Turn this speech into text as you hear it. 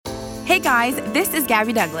Hey guys, this is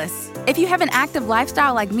Gabby Douglas. If you have an active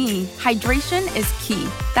lifestyle like me, hydration is key.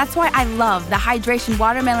 That's why I love the Hydration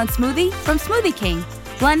Watermelon Smoothie from Smoothie King.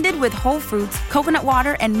 Blended with whole fruits, coconut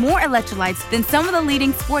water, and more electrolytes than some of the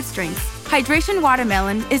leading sports drinks. Hydration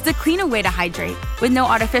Watermelon is the cleaner way to hydrate, with no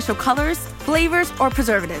artificial colors, flavors, or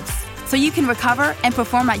preservatives. So you can recover and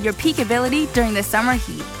perform at your peak ability during the summer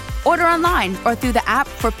heat. Order online or through the app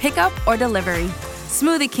for pickup or delivery.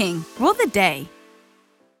 Smoothie King, rule the day.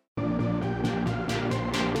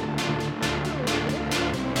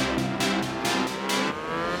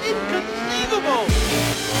 Inconceivable!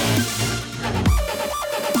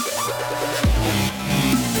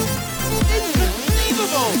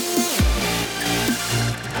 Inconceivable!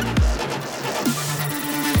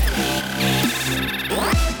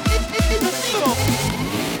 Inconceivable!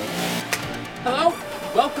 Hello,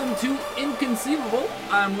 welcome to Inconceivable.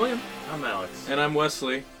 I'm William. I'm Alex. And I'm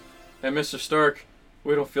Wesley. And Mr. Stark,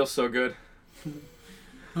 we don't feel so good.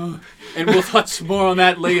 And we'll touch more on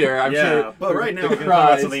that later, I'm sure. But right now we're going to talk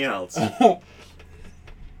about something else.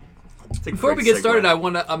 Before we get started, I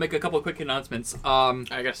want to make a couple of quick announcements. I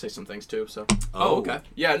gotta say some things too, so. Oh, okay.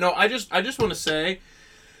 Yeah, no, I just want to say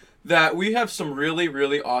that we have some really,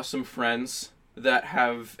 really awesome friends that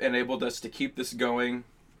have enabled us to keep this going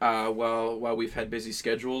while we've had busy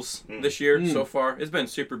schedules this year so far. It's been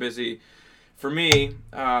super busy for me,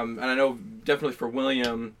 and I know definitely for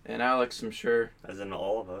William and Alex, I'm sure. As in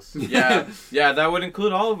all of us. Yeah, that would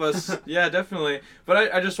include all of us. Yeah, definitely.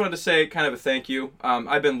 But I just wanted to say kind of a thank you.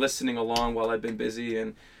 I've been listening along while I've been busy,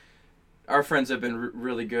 and our friends have been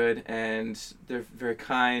really good, and they're very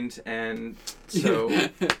kind, and so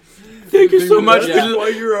thank you so much. Yeah.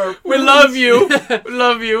 We love you. We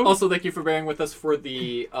love you. Also, thank you for bearing with us for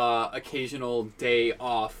the occasional day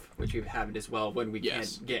off, which we've had as well when we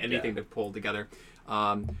can't get anything to pull together.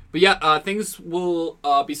 Things will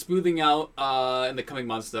be smoothing out in the coming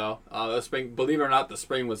months, though. The spring, believe it or not, the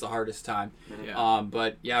spring was the hardest time.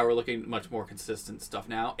 Yeah. We're looking at much more consistent stuff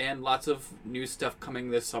now, and lots of new stuff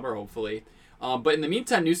coming this summer, hopefully. But in the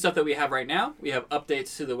meantime, new stuff that we have right now, we have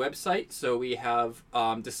updates to the website. So we have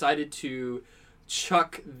decided to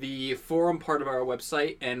chuck the forum part of our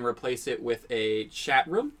website and replace it with a chat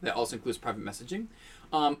room that also includes private messaging.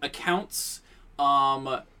 Accounts,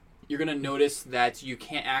 you're going to notice that you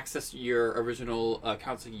can't access your original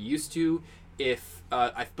accounts like you used to. If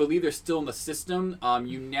I believe they're still in the system,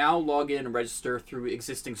 you now log in and register through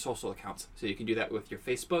existing social accounts. So you can do that with your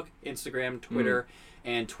Facebook, Instagram, Twitter,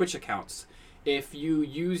 and Twitch accounts. If you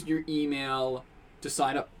use your email to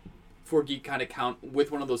sign up for a Geek Kind account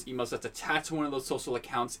with one of those emails that's attached to one of those social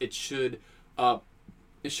accounts, it should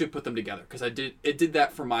put them together, because it did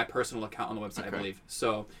that for my personal account on the website, I believe.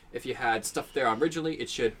 So if you had stuff there originally,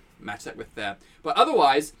 it should match that with that. But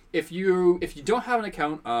otherwise, if you don't have an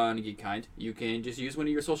account on GeekKind, you can just use one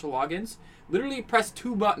of your social logins. Literally press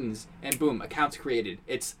 2 buttons and boom, account's created.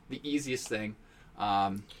 It's the easiest thing,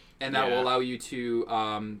 and that will allow you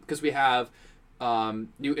to because we have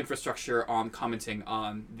new infrastructure on commenting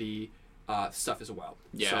on the stuff as well.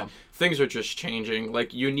 Yeah, so, things are just changing.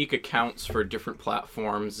 Like, unique accounts for different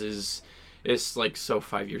platforms is like so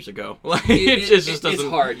 5 years ago. Like it just doesn't. It's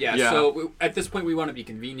hard, yeah. So at this point, we want to be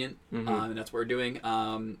convenient, and that's what we're doing.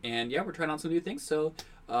 We're trying out some new things. So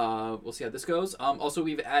we'll see how this goes. Also,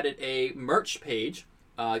 we've added a merch page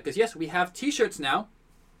because yes, we have T-shirts now.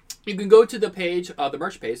 You can go to the page, the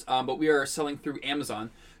merch page, but we are selling through Amazon.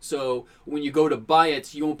 So when you go to buy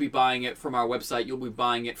it, you won't be buying it from our website. You'll be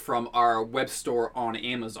buying it from our web store on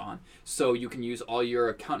Amazon. So you can use all your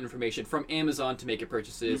account information from Amazon to make your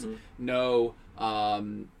purchases. No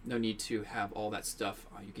need to have all that stuff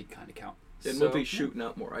on your Geek Kind account. And we'll be shooting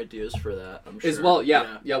out more ideas for that, I'm sure. As well,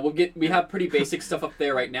 yeah. We have pretty basic stuff up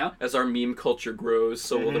there right now. As our meme culture grows,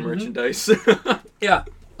 so will the merchandise. Yeah.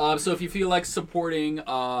 So if you feel like supporting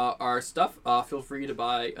our stuff, feel free to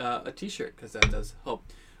buy a T-shirt, because that does help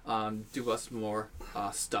do us more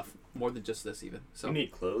stuff, more than just this even. So you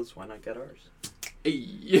need clothes, why not get ours?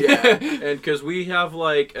 Yeah, and because we have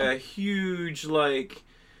like a huge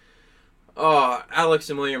Alex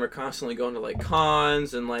and William are constantly going to like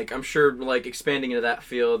cons, and like I'm sure like expanding into that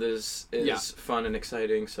field is fun and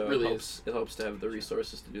exciting. So really it helps to have the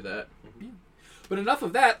resources to do that. Yeah. But enough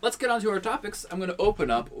of that. Let's get on to our topics. I'm going to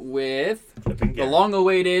open up with Flipping the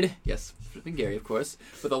long-awaited, Flipping Gary, of course,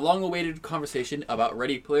 but the long-awaited conversation about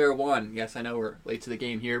Ready Player One. Yes, I know we're late to the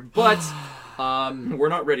game here, but we're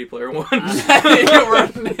not Ready Player One.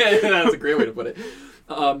 That's a great way to put it.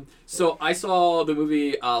 So I saw the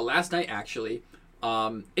movie last night, actually.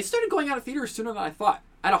 It started going out of theaters sooner than I thought.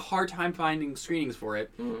 I had a hard time finding screenings for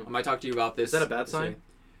it. I might talk to you about this. Is that a bad sign?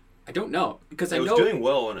 I don't know because I It was know doing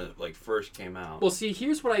well when it like first came out. Well, see,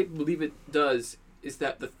 here's what I believe it does is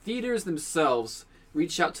that the theaters themselves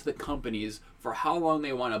reach out to the companies for how long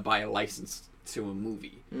they want to buy a license to a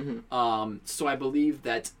movie. Mm-hmm. So I believe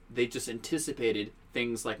that they just anticipated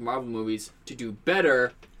things like Marvel movies to do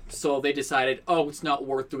better, so they decided, oh, it's not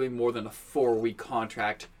worth doing more than a 4-week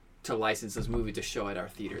contract to license this movie to show at our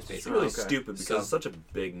theaters, It's basically. really Okay. stupid because So- it's such a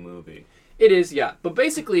big movie. It is, yeah. But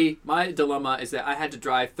basically, my dilemma is that I had to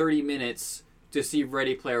drive 30 minutes to see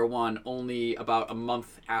Ready Player One only about a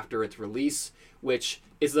month after its release, which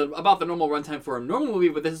is about the normal runtime for a normal movie,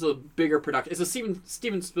 but this is a bigger production. It's a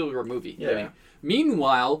Steven Spielberg movie. Yeah. I mean,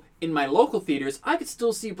 meanwhile, in my local theaters, I could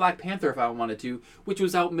still see Black Panther if I wanted to, which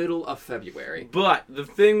was out middle of February. But the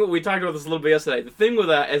thing, we talked about this a little bit yesterday, the thing with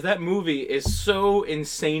that is that movie is so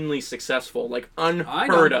insanely successful, like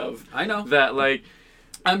unheard of, I know. that like,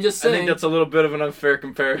 I'm just I saying. think that's a little bit of an unfair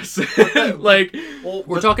comparison. Like, Well,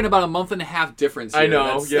 We're talking about a month and a half difference here. I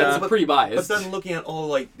know, That's, yeah. That's pretty biased. But then looking at all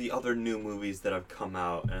like the other new movies that have come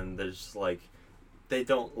out, and there's just like they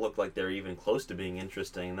don't look like they're even close to being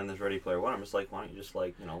interesting. And then there's Ready Player One. I'm just like, why don't you just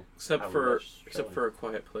like except have a for rush showing? A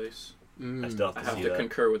Quiet Place. Mm. I still have I to have see to that.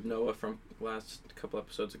 concur with Noah from last couple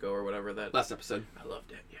episodes ago or whatever that. Last episode. I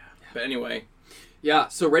loved it, yeah. But anyway, Yeah,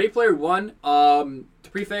 so Ready Player One, to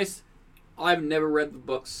preface, I've never read the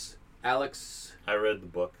books. Alex, I read the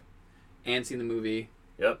book. and seen the movie.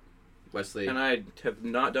 Yep. Wesley. and I have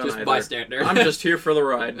not done just either. bystander. I'm just here for the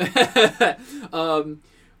ride.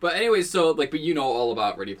 But anyway, so, like, but you know all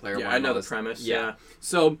about Ready Player One. Yeah, I and know all the this. premise. Yeah. Yeah.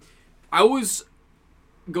 So, I was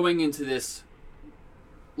going into this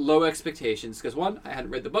low expectations, because one, I hadn't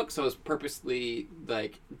read the book, so I was purposely,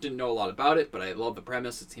 like, didn't know a lot about it, but I love the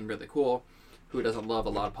premise. It seemed really cool. Who doesn't love a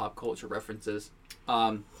lot of pop culture references?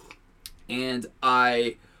 And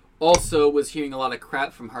I also was hearing a lot of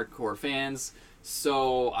crap from hardcore fans,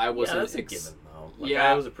 so I wasn't... Yeah, that's a given though. Like,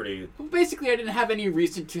 Yeah. I was a pretty. Basically, I didn't have any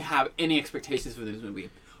reason to have any expectations for this movie.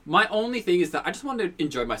 My only thing is that I just wanted to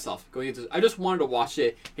enjoy myself going into. I just wanted to watch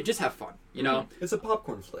it and just have fun, you know. It's a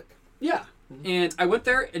popcorn flick. Yeah. And I went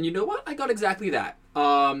there, and you know what? I got exactly that,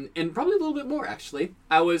 and probably a little bit more actually.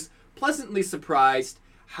 I was pleasantly surprised.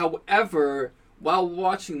 However, while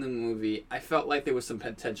watching the movie, I felt like there was some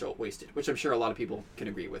potential wasted, which I'm sure a lot of people can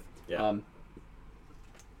agree with. Yeah.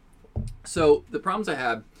 So the problems I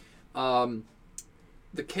had,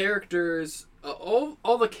 the characters,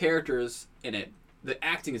 all the characters in it, the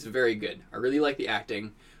acting is very good. I really like the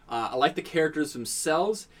acting. I like the characters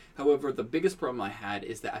themselves. However, the biggest problem I had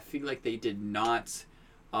is that I feel like they did not.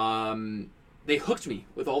 They hooked me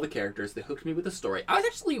with all the characters. They hooked me with the story. I was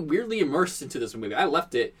actually weirdly immersed into this movie. I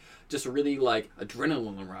left it just really like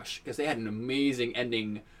adrenaline rush because they had an amazing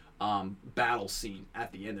ending battle scene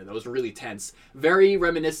at the end, and that was really tense. Very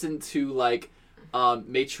reminiscent to like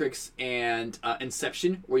Matrix and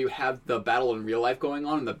Inception, where you have the battle in real life going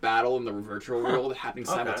on and the battle in the virtual world happening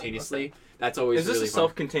Okay, simultaneously. okay. That's always Is this really a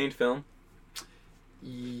self-contained film?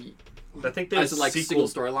 fun. I think As there's in, like sequel.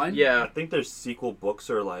 single storyline. I Yeah. think there's sequel books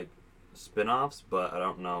or like spin-offs, but I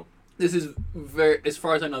don't know. This is very, as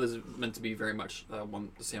far as I know, this is meant to be very much the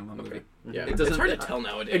same one movie. Yeah. It doesn't- it's hard to it- tell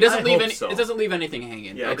nowadays. It doesn't I leave hope any. so. It doesn't leave anything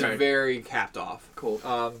hanging. Yeah, It's okay. very capped off. Cool.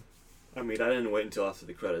 I mean, I didn't wait until after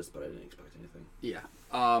the credits, but I didn't expect anything. Yeah.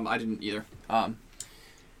 I didn't either.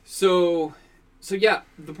 So yeah,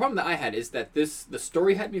 the problem that I had is that the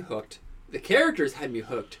story had me hooked, the characters had me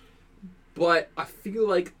hooked, but I feel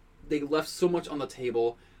like they left so much on the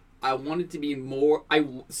table. I wanted to be more.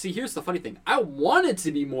 See, here's the funny thing. I wanted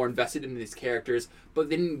to be more invested in these characters, but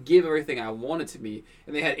they didn't give everything I wanted to be,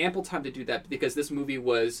 and they had ample time to do that because this movie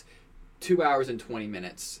was 2 hours and 20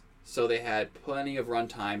 minutes. So they had plenty of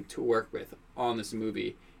runtime to work with on this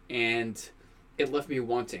movie, and it left me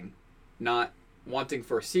wanting, not wanting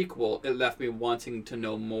for a sequel. It left me wanting to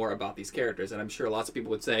know more about these characters, and I'm sure lots of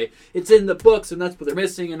people would say it's in the books and that's what they're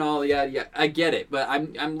missing and all. Yeah, I get it, but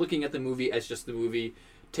I'm looking at the movie as just the movie,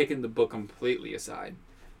 taking the book completely aside.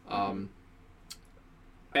 I'm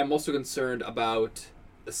also concerned about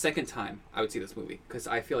the second time I would see this movie because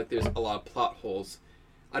I feel like there's a lot of plot holes.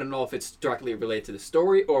 I don't know if it's directly related to the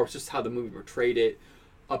story or it's just how the movie portrayed it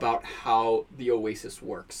about how the Oasis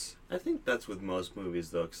works. I think that's with most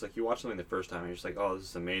movies though, because like you watch something the first time and you're just like, oh, this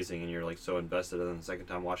is amazing, and you're like so invested, and then the second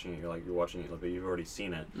time watching it, you're watching it, but you've already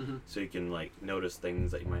seen it, so you can like notice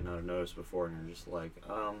things that you might not have noticed before, and you're just like,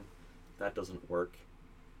 that doesn't work.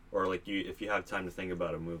 Or like if you have time to think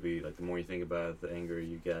about a movie, like the more you think about it, the angrier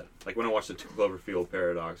you get. Like when I watched the 2 Cloverfield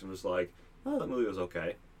Paradox, I'm just like, oh, that movie was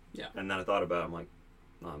okay. Yeah. And then I thought about it, I'm like,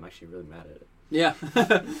 no, I'm actually really mad at it. Yeah.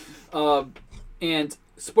 And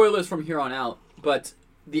spoilers from here on out, but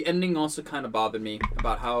the ending also kind of bothered me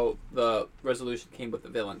about how the resolution came with the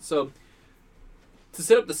villain. So, to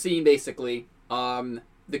set up the scene, basically, the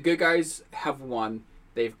good guys have won.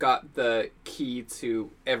 They've got the key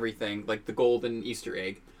to everything, like the golden Easter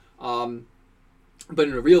egg. But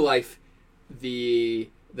in real life, the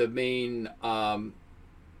main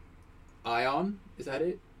Ion, is that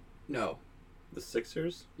it? No. The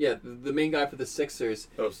Sixers? Yeah, the main guy for the Sixers.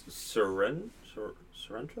 Oh, Sorrento?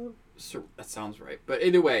 That sounds right. But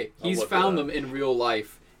either way, he's look it found up. them in real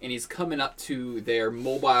life, and he's coming up to their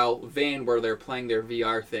mobile van where they're playing their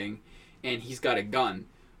VR thing, and he's got a gun.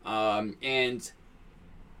 And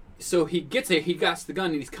so he gets it, he got the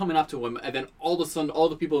gun, and he's coming up to him, and then all of a sudden, all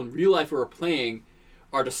the people in real life who are playing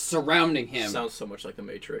are just surrounding him. Sounds so much like the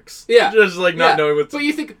Matrix. Yeah. Just like not knowing what's... But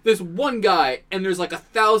you think there's one guy, and there's like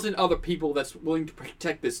 1,000 other people that's willing to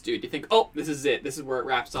protect this dude. You think, oh, this is it. This is where it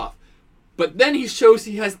wraps off. But then he shows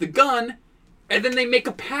he has the gun, and then they make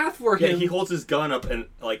a path for him. Yeah, he holds his gun up, and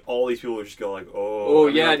like all these people would just go like, "Oh, I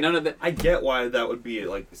mean, yeah, like, none of that." I get why that would be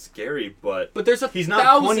like scary, but there's he's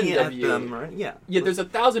not 1,000 pointing of at you. them, right? Yeah. Yeah, there's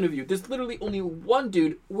 1,000 of you. There's literally only one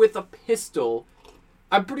dude with a pistol.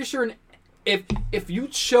 I'm pretty sure if you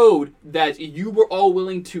showed that you were all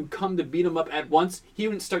willing to come to beat him up at once, he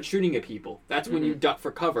wouldn't start shooting at people. That's when you duck for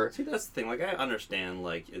cover. See, that's the thing. Like, I understand.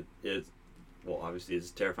 Like, it well, obviously,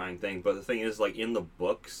 it's a terrifying thing, but the thing is, like, in the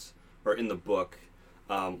book,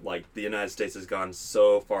 like, the United States has gone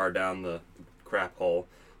so far down the crap hole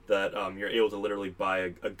that you're able to literally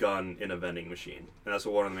buy a gun in a vending machine. And that's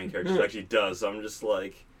what one of the main characters actually does. So I'm just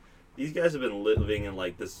like, these guys have been living in,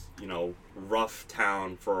 like, this, rough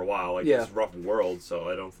town for a while, like, this rough world, so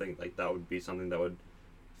I don't think, like, that would be something that would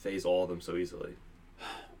phase all of them so easily.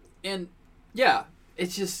 And, yeah,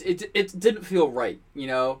 it's just, it didn't feel right,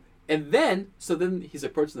 And then he's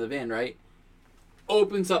approaching the van, right?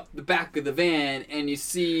 Opens up the back of the van, and you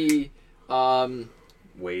see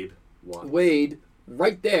Wade Watts. Wade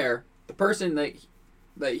right there, the person that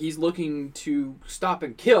he's looking to stop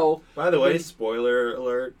and kill. By the way, spoiler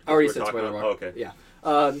alert. I already said spoiler alert. Okay. Yeah.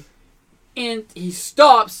 And he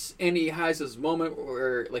stops, and he has this moment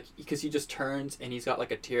where, like, because he just turns, and he's got,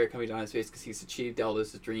 like, a tear coming down his face because he's achieved all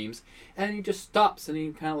his dreams. And he just stops, and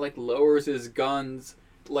he kind of, like, lowers his gun,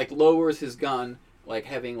 like,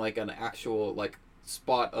 having, like, an actual, like,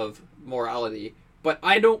 spot of morality. But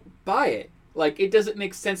I don't buy it. Like, it doesn't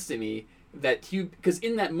make sense to me that because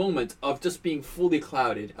in that moment of just being fully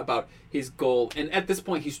clouded about his goal, and at this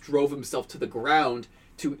point he's drove himself to the ground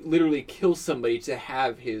to literally kill somebody to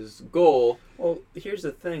have his goal. Well, here's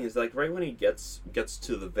the thing: is like right when he gets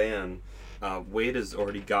to the van, Wade has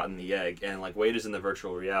already gotten the egg, and like Wade is in the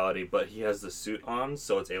virtual reality, but he has the suit on,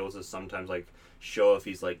 so it's able to sometimes like show if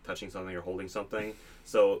he's like touching something or holding something.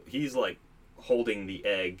 So he's like holding the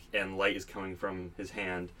egg, and light is coming from his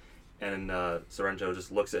hand. And Sorrento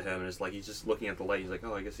just looks at him, and it's like he's just looking at the light. He's like,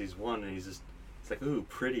 "Oh, I guess he's won." And he's like, "Ooh,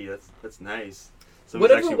 pretty. That's nice." So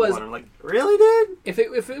whatever it was, won. I'm like, "Really, dude?" If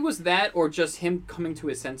it was that or just him coming to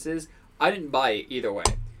his senses, I didn't buy it either way.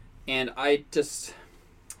 And I just,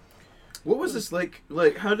 what was this like?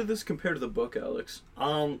 Like, how did this compare to the book, Alex?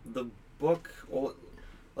 The book. Well,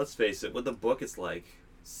 let's face it. With the book, it's like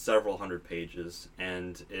several hundred pages,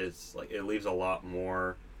 and it's like it leaves a lot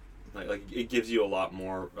more. Like it gives you a lot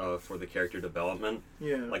more for the character development.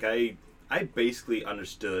 Yeah. Like I basically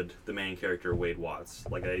understood the main character Wade Watts.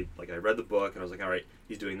 Like I read the book, and I was like, all right,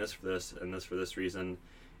 he's doing this for this and this for this reason,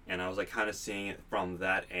 and I was like kind of seeing it from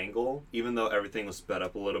that angle. Even though everything was sped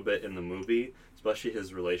up a little bit in the movie, especially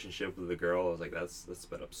his relationship with the girl, I was like, that's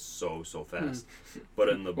sped up so fast. But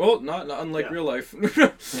in the not unlike real life.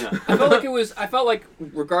 yeah, I felt like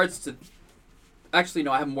regards to. Actually,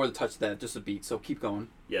 no, I have more to touch that, just a beat, so keep going.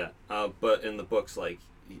 Yeah, but in the books,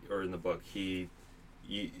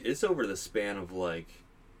 it's over the span of, like,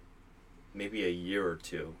 maybe a year or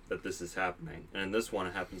two that this is happening. And in this one,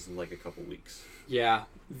 it happens in, like, a couple weeks. Yeah,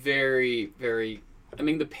 very, very... I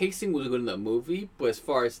mean, the pacing was good in the movie, but as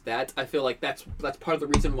far as that, I feel like that's part of the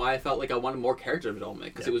reason why I felt like I wanted more character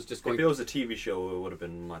development, because it was just going... If it was a TV show, it would have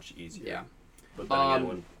been much easier. Yeah. But then again, it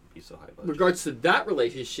wouldn't be so high budget. Regards to that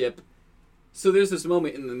relationship... So there's this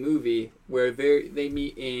moment in the movie where they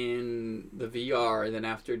meet in the VR, and then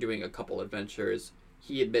after doing a couple adventures,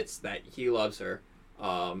 he admits that he loves her.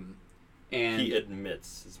 And he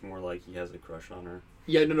admits. It's more like he has a crush on her.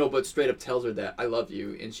 Yeah, no, but straight up tells her that I love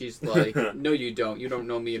you, and she's like, "No, you don't. You don't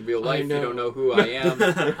know me in real life. You don't know who I am.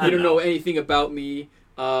 You don't know anything about me.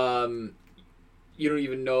 You don't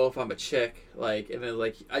even know if I'm a chick. Like, and then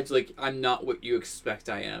I'm not what you expect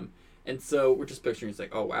I am." And so we're just picturing, it's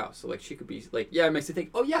like, oh wow, so like she could be like, yeah, it makes you think,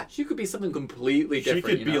 oh yeah, she could be something completely different.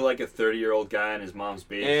 She could be like a 30-year-old guy in his mom's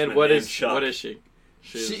basement. And what is Chuck. she?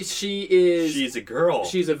 She's a girl.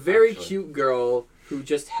 She's a very cute girl who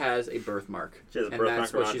just has a birthmark. She has a and birthmark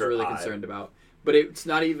that's what around she's her really eye. concerned about. But it's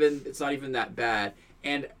not even that bad.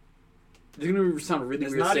 And they're gonna sound really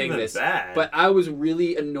It's weird not saying even this, bad. but I was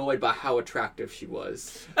really annoyed by how attractive she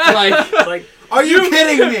was. Like, like, are you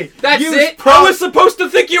kidding me? That's it. I was supposed to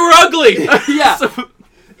think you were ugly. Yeah.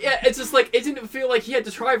 Yeah, it's just like, it didn't feel like he had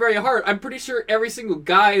to try very hard. I'm pretty sure every single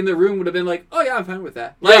guy in the room would have been like, oh yeah, I'm fine with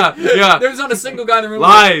that. Like, yeah. There was not a single guy in the room.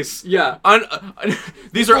 Lies. Like, yeah.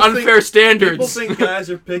 These are unfair standards. People think guys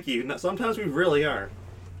are picky. Sometimes we really are.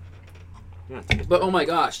 But oh my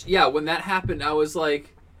gosh, yeah, when that happened, I was like,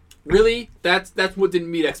 really? That's what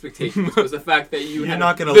didn't meet expectations, was the fact that You're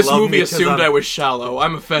not gonna This love movie me assumed I was shallow.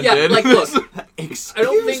 I'm offended. Yeah, like, look, Excuse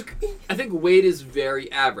I think Wade is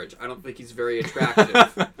very average. I don't think he's very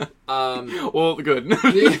attractive. Well, good. no.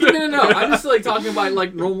 I'm just like talking about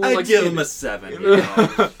like normal. I'd like give him a 7. You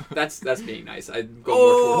know? That's being nice. I'd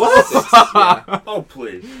go more towards a 6. Yeah. Oh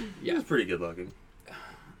please. Yeah. He's pretty good looking.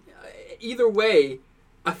 Either way,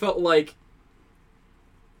 I felt like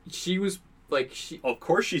she was like Of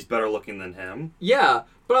course, she's better looking than him. Yeah,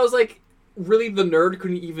 but I was like, really, the nerd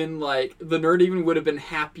couldn't even like the nerd even would have been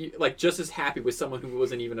happy, like just as happy with someone who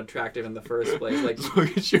wasn't even attractive in the first place. Like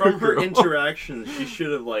From her interactions, she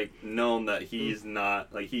should have like known that he's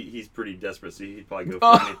not like he's pretty desperate, so he'd probably go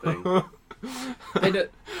for anything.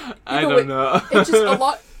 I don't know. It's just a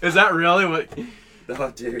lot. Is that really what?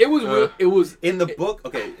 Oh, dude. It was in the book.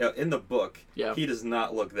 Okay, in the book, yeah. He does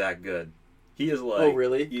not look that good. He is like. Oh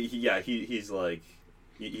really? He's like.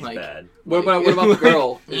 He's like, bad. What about the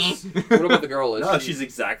girl? What about the girl? No, she's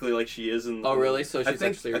exactly like she is in. Oh really? So she's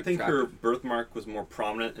actually. I think her birthmark was more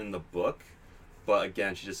prominent in the book, but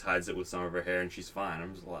again, she just hides it with some of her hair, and she's fine.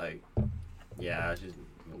 I'm just like, yeah, she's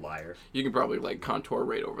a liar. You can probably like contour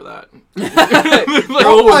right over that.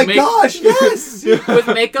 Oh my gosh! Yes. With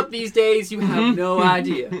makeup these days, you have no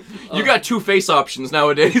idea. You got 2 face options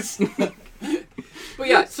nowadays. But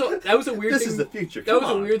yeah, so that was a weird This thing. is the future. That was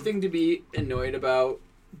a weird thing to be annoyed about,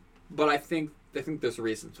 but I think there's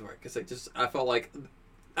reasons for it, because I felt like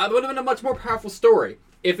that would have been a much more powerful story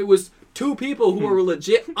if it was 2 people who were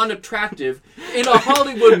legit unattractive in a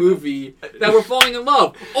Hollywood movie that were falling in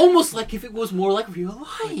love, almost like if it was more like real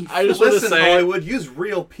life. I just want to Listen, say, Hollywood, use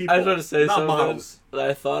real people. I just want to say not something models. that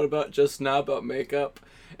I thought about just now about makeup.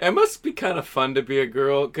 It must be kind of fun to be a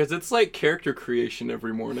girl, because it's like character creation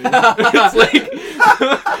every morning. It's like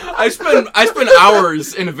I spend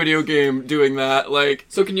hours in a video game doing that. Like,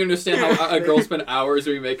 So can you understand how a girl spend hours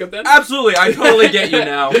doing makeup then? absolutely, I totally get you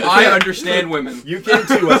now. I understand women. You can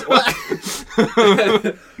too.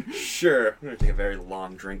 What? Sure. I'm gonna take a very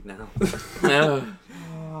long drink now.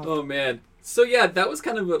 Oh man. So yeah, that was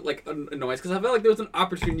kind of like an annoyance, because I felt like there was an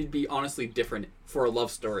opportunity to be honestly different for a love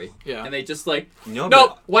story. Yeah. And they just like, You know,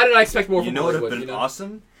 no, why did I expect more You from know what would Hollywood? have been you know?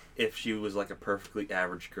 awesome if she was like a perfectly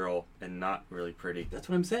average girl and not really pretty. That's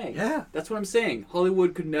what I'm saying. Yeah. That's what I'm saying.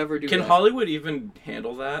 Hollywood could never do Can that. Hollywood even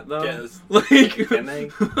handle that though? Yes. Like, Can they?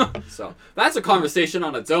 So that's a conversation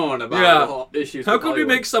on its own about Yeah. the whole issues. how with could we Hollywood.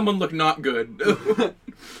 make someone look not good?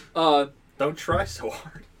 Don't try so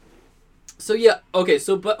hard. So yeah, okay.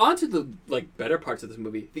 So but onto the like better parts of this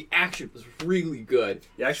movie. The action was really good.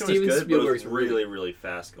 The action Steven was good, but it Spielberg's was really, really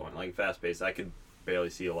fast going. Like fast paced. I could barely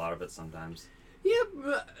see a lot of it sometimes. Yeah.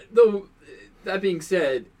 But, though that being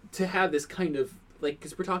said, to have this kind of like,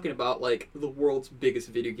 because we're talking about like the world's biggest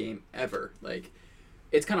video game ever, like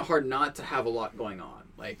it's kind of hard not to have a lot going on.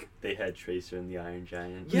 Like They had Tracer and the Iron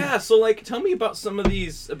Giant. Yeah, so like, tell me about some of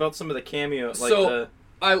the cameos. Like So,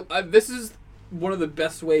 I this is one of the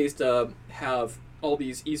best ways to have all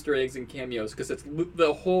these Easter eggs and cameos, because it's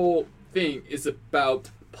the whole thing is about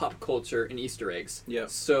pop culture and Easter eggs. Yeah.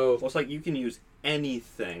 So Well, it's like you can use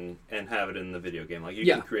anything and have it in the video game. Like you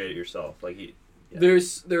Yeah. can create it yourself. Like yeah.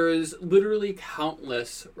 there's literally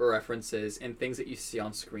countless references and things that you see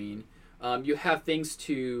on screen. You have things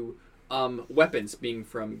to weapons being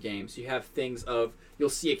from games. You have things of, you'll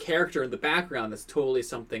see a character in the background that's totally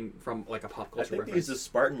something from like a pop I culture think he reference. used a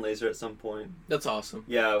Spartan laser at some point. that's awesome.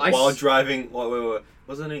 Yeah, I while s- driving. Wait,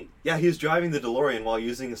 wasn't he? Yeah, he was driving the DeLorean while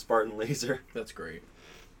using a Spartan laser. That's great.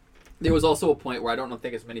 There was also a point where I don't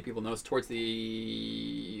think as many people noticed towards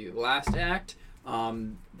the last act.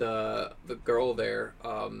 The girl there,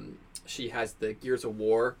 she has the Gears of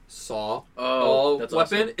War saw that's weapon,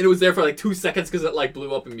 awesome. and it was there for like 2 seconds because it like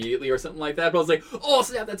blew up immediately or something like that. But I was like, oh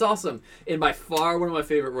snap, that's awesome! And by far one of my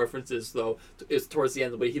favorite references though is towards the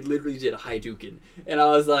end, but he literally did a Hadouken, and I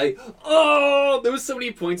was like, oh, there was so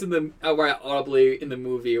many points in the where I audibly in the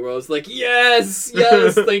movie where I was like, yes,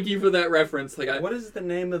 thank you for that reference. Like, What is the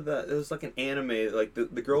name of that? It was like an anime. Like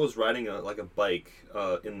the girl was riding a bike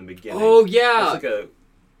in the beginning. oh yeah, It was like a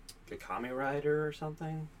Kami Rider or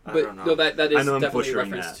something. I but don't know. no, that I is know I'm definitely a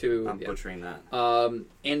butchering reference that. to. I'm yeah. butchering that.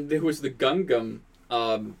 And there was the Gungam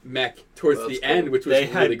mech towards That's the cool. end, which was They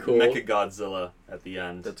had really cool. Mecha Godzilla at the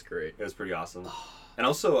end. That's great. It was pretty awesome. And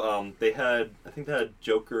also, they had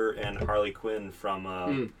Joker and Harley Quinn from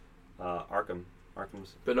Arkham.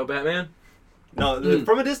 Arkham's. But no Batman? No,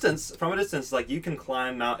 from a distance, like you can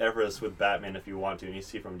climb Mount Everest with Batman if you want to, and you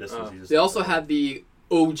see from a distance. You just They also had the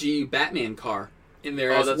OG Batman car in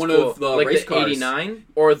there as that's one cool. of the like race the cars. 89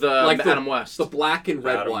 or the Like the- Adam West? The black and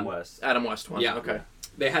red Adam one. West. Adam West one. Yeah. Okay.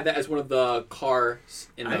 They had that as one of the cars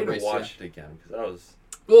in I the need race. to watch it again because that was.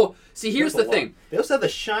 Well, see, here's There's the a lot. thing. They also had The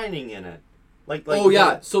Shining in it. Like Oh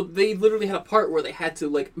yeah, so they literally had a part where they had to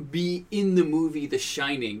like be in the movie The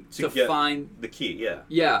Shining To to get- find. the key. Yeah.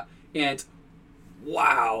 Yeah, and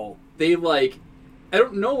wow, they like. I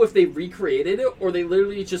don't know if they recreated it or they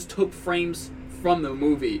literally just took frames from the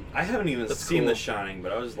movie. I haven't even That's seen cool. The Shining,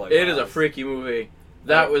 but I was like, It wow, is a freaky movie.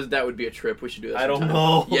 That would be a trip. We should do that I don't sometime.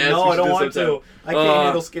 know. Yes, no, we I should don't do want it sometime. to. I can't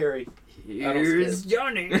handle scary. Here's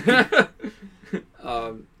Johnny.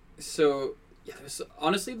 So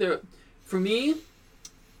yeah, for me,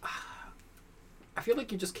 I feel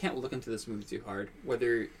like you just can't look into this movie too hard.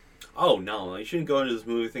 Whether Oh no, you shouldn't go into this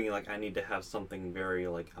movie thinking like I need to have something very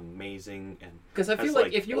like amazing and. because I feel That's like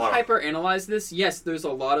like if you a lot of- hyper analyze this, yes, there's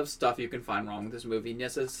a lot of stuff you can find wrong with this movie. And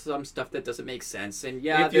yes, there's some stuff that doesn't make sense. And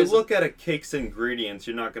yeah, if you there's look at a cake's ingredients,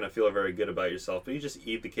 you're not gonna feel very good about yourself. But you just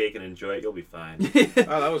eat the cake and enjoy it, you'll be fine.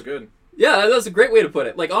 Oh, that was good. yeah, that's a great way to put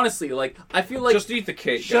it. Like honestly, like I feel like Just eat the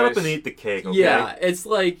cake, Shut guys. up and eat the cake. Okay? yeah, it's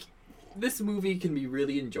like this movie can be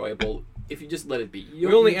really enjoyable if you just let it be. You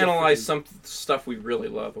We don't only need to analyze freaking- some stuff we really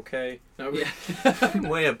love, okay? No, Yeah.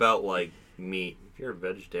 Way about like meat. If you're a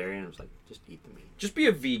vegetarian, it's like just eat the meat. Just be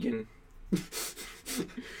a vegan.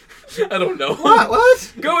 I don't know.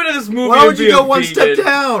 What? Go into this movie Why and would be you go a one vegan. step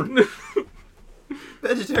down?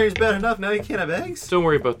 Vegetarian's bad enough. Now you can't have eggs. Don't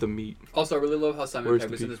worry about the meat. Also, I really love how Simon Where's Pegg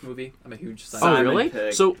the was in beef? this movie. I'm a huge Simon. Simon Oh, really?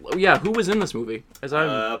 Pegg. So, yeah, who was in this movie? As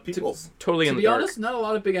I'm People. totally To in the be dark. honest, not a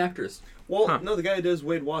lot of big actors. Well, Huh. no, the guy who does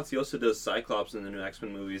Wade Watts, he also does Cyclops in the new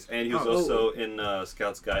X-Men movies, and he was Oh. also in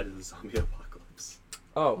Scout's Guide to the Zombie Apocalypse.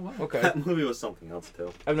 Oh, okay. That movie was something else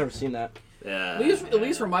too. I've never seen that. Yeah. At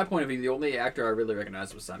least from my point of view, the only actor I really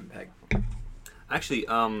recognized was Simon Pegg. Actually,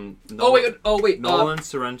 Oh wait, Nolan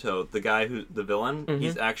Sorrento, the guy who the villain, Mhm.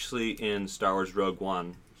 he's actually in Star Wars Rogue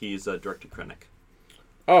One. He's a director Krennic.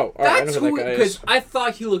 Oh, all right, I know that's who who. that guy Because is. I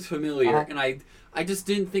thought he looked familiar, Uh-huh. and I just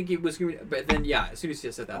didn't think he was going to. But then, yeah, as soon as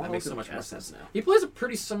you said that, Oh, that makes so look much at more the cast sense. now. He plays a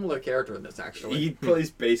pretty similar character in this, actually. He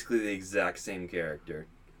plays basically the exact same character.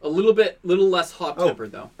 A little less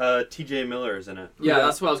hot-tempered though. T.J. Miller is in it. Yeah, that?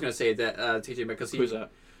 that's what I was going to say. That T.J. because Who's that?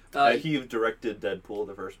 He directed Deadpool,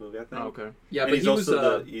 the first movie, I think. Oh, okay. Yeah, And but he's he was.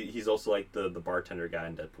 also he's also like the bartender guy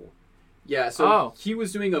in Deadpool. Yeah, so Oh. he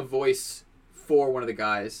was doing a voice for one of the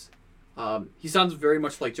guys. He sounds very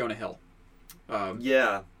much like Jonah Hill.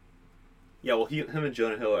 Yeah. Yeah, well, him and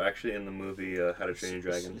Jonah Hill are actually in the movie How to Train Your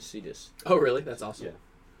Dragon. Let's see this. Oh, really? That's awesome. Yeah.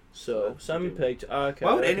 So, Simon Pegg. Okay.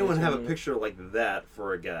 Why I would anyone have a recognize picture like that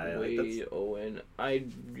for a guy? Like, Wade that's, Owen. I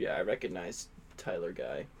recognize Tyler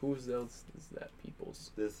Guy. Who else is that?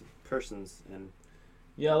 People's. this person's and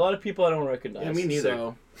Yeah, a lot of people I don't recognize. Yeah, me neither.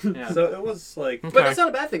 So, yeah. so it was like But that's not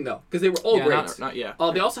a bad thing, though, because they were all yeah, great. Not yeah.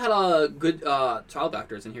 They also had good child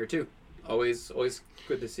actors in here, too. Always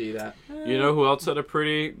good to see that. You know who else had a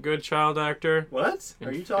pretty good child actor? what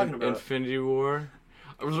are you talking about? Infinity War.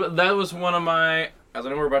 That was one of my. I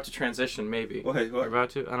know we're about to transition, maybe. Wait, We're what? about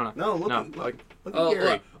to? I don't know. No, look, No, at, like- look at Oh,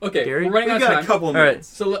 Gary. okay, Gary? we're running We out of got time. a couple All right. minutes.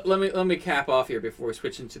 So let me cap off here before we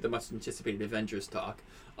switch into the much anticipated Avengers talk.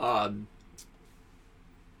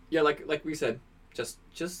 Yeah, like we said,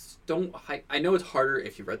 just don't. I know it's harder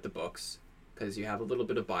if you read the books because you have a little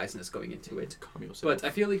bit of biasness going into it. Calm yourself. But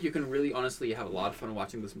I feel like you can really honestly have a lot of fun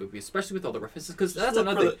watching this movie, especially with all the references. Because Just that's look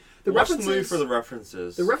another for thing. The Watch the references movie for the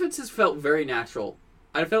references. the references felt very natural.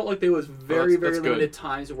 I felt like there was very, that's very good. limited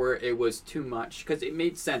times where it was too much because it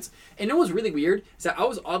made sense. And it was really weird is that I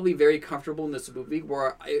was oddly very comfortable in this movie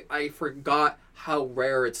where I forgot how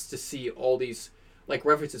rare it's to see all these like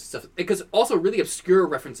references to stuff, because also really obscure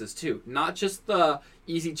references too, not just the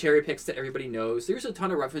easy cherry picks that everybody knows. There's a ton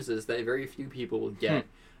of references that very few people will get,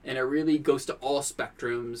 and it really goes to all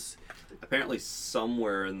spectrums. Apparently,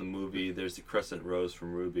 somewhere in the movie, there's the Crescent Rose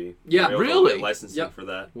from Ruby. Yeah, They were able to really? get licensing for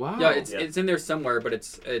that. Wow. Yeah, it's in there somewhere, but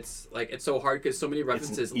it's like it's so hard because so many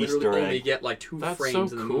references literally Easter egg. only get like 2 That's frames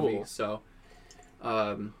so in the cool. movie. So,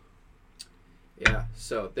 yeah.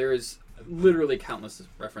 So there's literally countless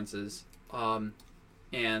references,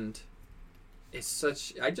 and it's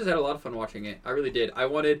such. I just had a lot of fun watching it. I really did. I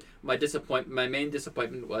wanted my main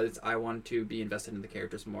disappointment was I wanted to be invested in the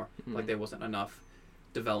characters more. Like there wasn't enough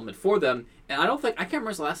development for them, and I can't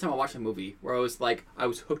remember the last time I watched a movie where I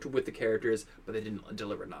was hooked with the characters, but they didn't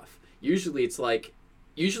deliver enough. Usually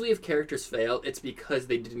if characters fail, it's because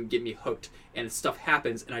they didn't get me hooked, and stuff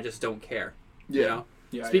happens, and I just don't care. You know?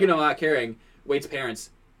 Yeah. Speaking of not caring, Wade's parents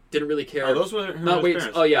didn't really care. Oh, those were her Not Wade's.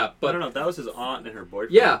 parents. Oh yeah, I but don't know. That was his aunt and her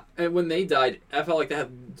boyfriend. yeah, and when they died, I felt like that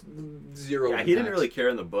had zero. Yeah, he didn't impact. really care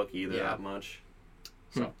in the book either Yeah. that much.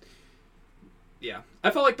 So, yeah, I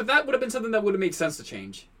felt like, but that would have been something that would have made sense to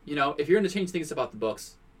change. You know, if you're going to change things about the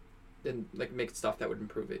books, then like make stuff that would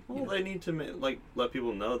improve it. Well, they need to let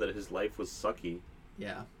people know that his life was sucky.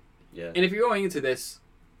 Yeah. Yeah. And if you're going into this,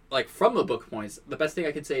 like from the book points, the best thing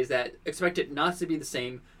I can say is that expect it not to be the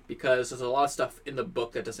same because there's a lot of stuff in the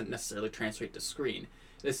book that doesn't necessarily translate to screen.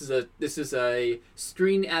 This is a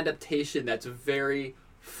screen adaptation that's very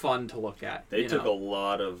fun to look at. They took a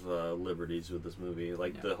lot of liberties with this movie,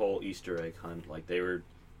 like the whole Easter egg hunt. Like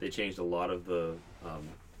they changed a lot of the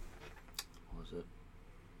what was it?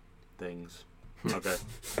 Things. Okay.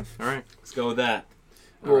 All right. Let's go with that.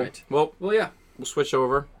 All right. Well, Yeah. we'll switch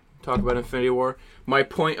over. Talk about Infinity War. My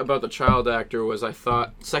point about the child actor was I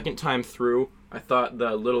thought, second time through, I thought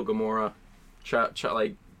the little Gamora,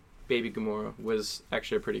 like baby Gamora, was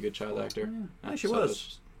actually a pretty good child actor. Yeah, she So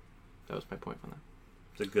was. that was my point on that.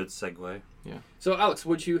 It's a good segue. So Alex,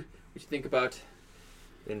 what'd you think about?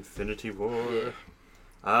 Infinity War.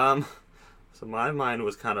 So my mind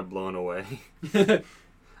was kind of blown away.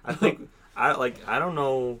 I think I don't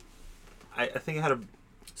know. I think I had a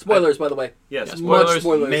Spoilers, by the way. yes. spoilers.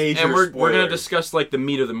 Spoilers. Major And we're gonna spoilers, discuss like the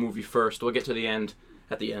meat of the movie first. We'll get to the end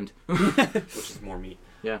at the end. which is more meat.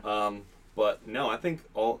 Yeah. But no, I think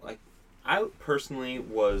I personally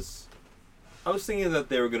was thinking that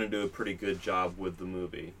they were going to do a pretty good job with the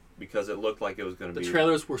movie because it looked like it was going to The be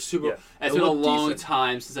trailers were super. Yeah. It's It been a looked long decent.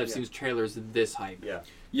 time since I've Yeah. seen trailers this hype. Yeah.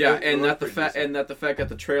 Yeah, It and looked that the pretty fact that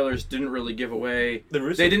the trailers didn't really give away. The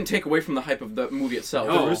Russo, They didn't take away from the hype of the movie itself.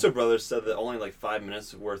 No. The Russo brothers said that only like 5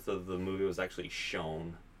 minutes worth of the movie was actually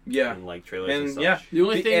shown Yeah. in like trailers and And such. yeah, The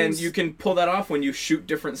only and things- you can pull that off when you shoot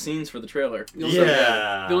different scenes for the trailer. The only-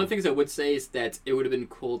 Yeah. The only things I would say is that it would have been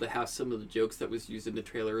cool to have some of the jokes that was used in the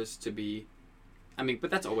trailers to be. I mean,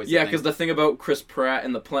 but that's always Yeah, the because thing. the thing about Chris Pratt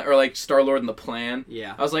and the plan, or like Star-Lord and the plan,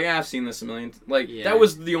 Yeah. I was like, I've seen this a million. Yeah. That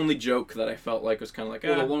was the only joke that I felt like was kind of like,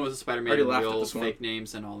 Well, the one with the Spider-Man already and laughed at real this one. fake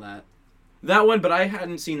names and all that. that one, but I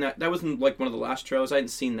hadn't seen that. That was in like one of the last trailers. I hadn't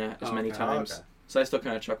seen that as Oh, many okay. times, Okay. so I still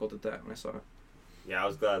kind of chuckled at that when I saw it. Yeah, I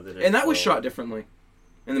was glad that. And that was shot differently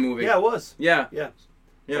in the movie. Yeah, it was. Yeah. Yeah.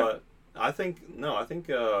 Yeah. But I think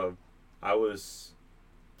I was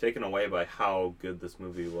taken away by how good this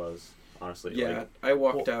movie was. Honestly. Yeah. Like, I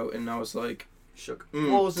walked out and I was like, Shook.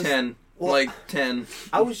 What was this- 10. Well- Like 10.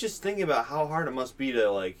 I was just thinking about how hard it must be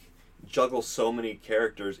to like juggle so many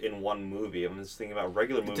characters in one movie. I'm just thinking about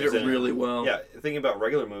regular movies. Did it and- really well. Yeah, thinking about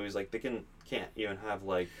regular movies, like they can't even have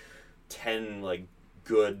like 10 like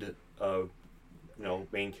good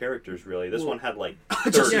main characters really. This one had like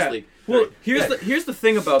 30. Justice Yeah. League. Well, Right. here's the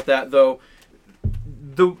thing about that though.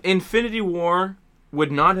 The Infinity War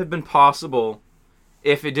would not have been possible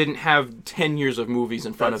if it didn't have 10 years of movies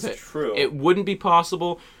in front of That's it. true. It wouldn't be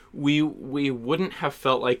possible. We wouldn't have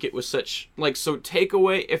felt like it was such like so take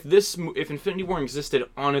away if Infinity War existed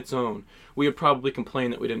on its own, we would probably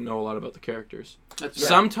complain that we didn't know a lot about the characters. That's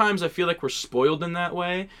Sometimes I feel like we're spoiled in that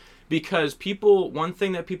way because one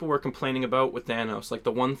thing that people were complaining about with Thanos, like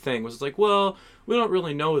the one thing was like, well, we don't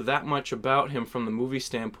really know that much about him from the movie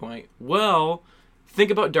standpoint. Well,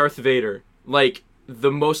 think about Darth Vader, like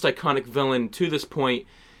the most iconic villain to this point.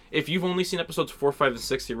 If you've only seen episodes 4, 5, and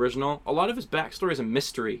 6, the original, a lot of his backstory is a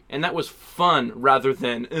mystery, and that was fun rather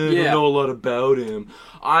than I don't know a lot about him.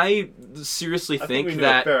 I seriously I think we knew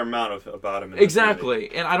that a fair amount about him. In this movie.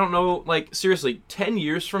 exactly, and I don't know, like seriously, 10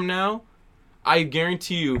 years from now, I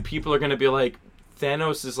guarantee you, people are gonna be like,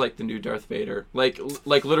 Thanos is like the new Darth Vader, like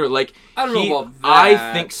literally, like I don't know about I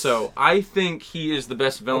that. think so. I think he is the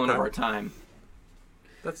best villain of Okay. our time.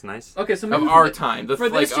 That's nice. Okay, so of maybe our for time. for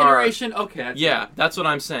this generation, okay. Yeah, that's what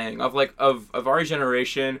I'm saying. Of our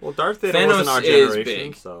generation. Well, Darth Vader Thanos wasn't our is generation,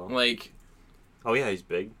 big. so. Like, Oh yeah, he's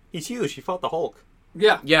big. He's huge. He fought the Hulk.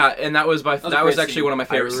 Yeah. yeah, and that was was a that was great actually scene. one of my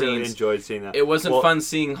favorite I really scenes. enjoyed seeing that. It wasn't Well, fun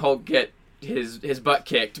seeing Hulk get his butt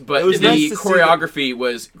kicked, but It was the nice to see choreography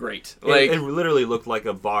was great. Like, it literally looked like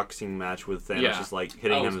a boxing match with Thanos, Yeah. just like That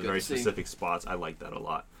hitting was him in good very to see. specific spots. I like that a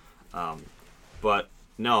lot. But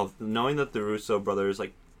no, knowing that the Russo brothers,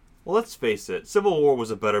 like, well, let's face it, Civil War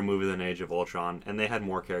was a better movie than Age of Ultron, and they had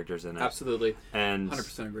more characters in it. Absolutely. And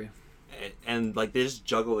 100% agree. and like they just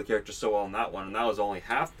juggle the characters so well in that one, and that was only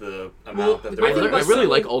half the Well, amount that the there thing was. I about really Civil-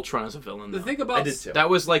 like Ultron as a villain. The though. thing about I did too. That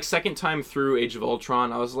was like second time through Age of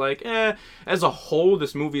Ultron. I was like, as a whole,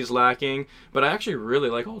 this movie is lacking. But I actually really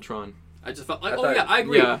like Ultron. I just felt like, I thought- I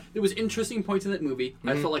agree. Yeah. There was interesting points in that movie. I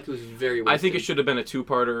Mhm. felt like it was very. I think it wasted. should have been a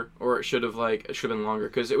two-parter, or it should have been longer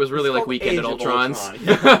because it was really It's like called Weekend at Age of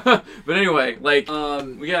Ultrons. But anyway, like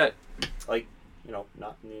we got Like, you know,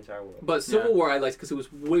 not in the entire world. But Civil Yeah. War I liked because it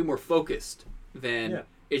was way more focused than Yeah.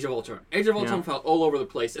 Age of Ultron. Age of Ultron Yeah. felt all over the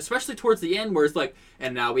place, especially towards the end, where it's like,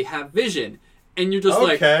 and now we have Vision, and you're just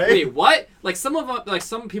like, Okay. wait, what? Like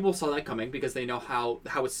some people saw that coming because they know how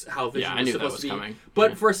Vision Yeah, I was knew that supposed was to be. coming.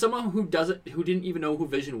 But Yeah. for someone who didn't even know who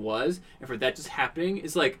Vision was, and for that just happening,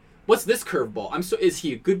 it's like, what's this curveball? Is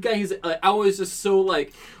he a good guy? I was just so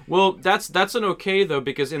like, well, that's an okay though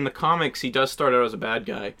because in the comics he does start out as a bad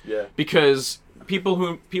guy. Yeah. Because people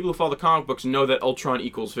who follow the comic books know that Ultron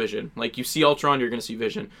equals Vision. Like you see Ultron, you're gonna see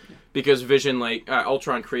Vision, because Vision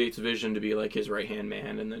Ultron creates Vision to be like his right hand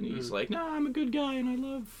man, and then he's like, "Nah, I'm a good guy and I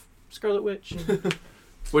love Scarlet Witch,"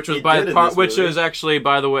 which was He did in this which movie. is actually,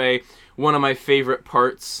 by the way, one of my favorite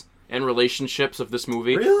parts and relationships of this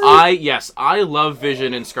movie. Really? I love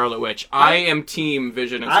Vision and Scarlet Witch. I am team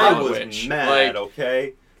Vision and I Scarlet was Witch. mad. Like,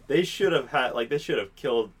 Okay, they should have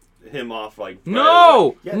killed him off like. right no,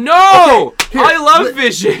 away. Yeah. no, Okay, here, I love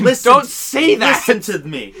Vision. Listen, Don't say that. Listen to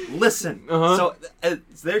me. Listen. Uh-huh. So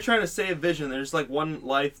they're trying to save Vision. There's like one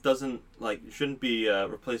life shouldn't be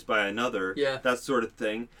replaced by another. Yeah. That sort of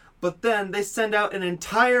thing. But then they send out an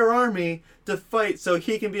entire army to fight so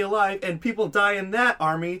he can be alive, and people die in that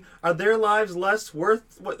army. Are their lives less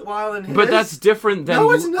worthwhile than his? But that's different than.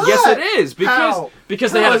 No, it's not. Yes, it is How?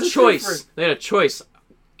 because they How had is a it choice. different? They had a choice.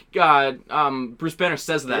 God, Bruce Banner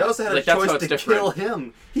says that. They also had like, a that's how choice it's to different. kill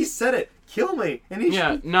him. He said it. Kill me, and he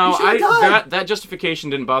Yeah, should. no, he should've died. that justification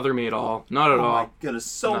didn't bother me at all. Not at Oh all. my goodness,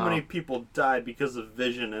 so No. many people died because of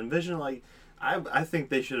Vision, and Vision, like, I think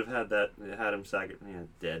they should have had him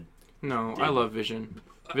dead. No, Dude. I love Vision.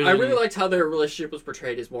 I really liked how their relationship was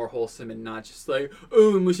portrayed as more wholesome and not just like,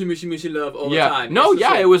 oh, mushy, mushy, mushy love all the time. No, It's just yeah,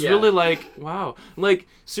 like, it was yeah. really like, wow. Like,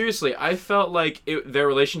 seriously, I felt like their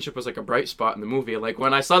relationship was like a bright spot in the movie. Like,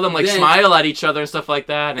 when I saw them, like, Then- smile at each other and stuff like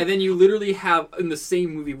that. And then you literally have, in the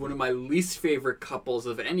same movie, one of my least favorite couples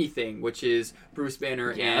of anything, which is Bruce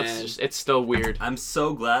Banner yeah, and... it's still weird. I'm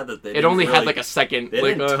so glad that they. It only had, like, a second. They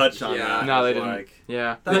like, didn't touch on yeah. that. No, they It's didn't. like-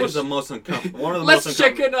 Yeah. That was the most one of the Let's most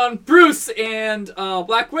check in on Bruce and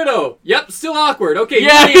Black Widow. Yep, still awkward. Okay,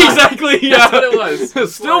 Yeah, moving on. exactly. Yeah. That's what it was.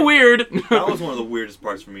 It's Still like- weird. That was one of the weirdest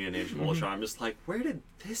parts for me in Age of Ultron. I'm just like, where did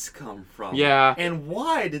this come from? Yeah. And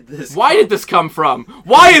why did this? Why did this come from?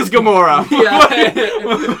 Why is Gamora?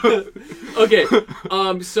 Yeah. Okay.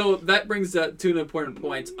 So that brings to an important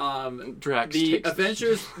point. Drax The takes-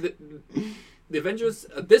 Avengers. The Avengers.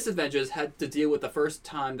 This Avengers had to deal with the first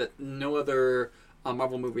time that no other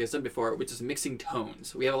Marvel movie has done before, which is mixing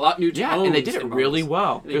tones. We have a lot of new tones. Yeah, and they did it in really Marvels.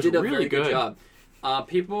 well. And It they was did a really very good good. job.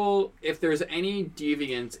 People, if there's any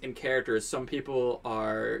deviance in characters, some people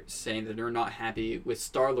are saying that they're not happy with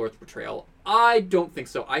Star-Lord's portrayal. I don't think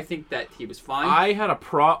so. I think that he was fine. I had a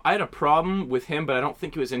problem with him, but I don't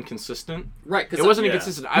think it was inconsistent. Right, because It wasn't yeah.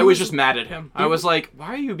 inconsistent. I was just mad at him. I was like, why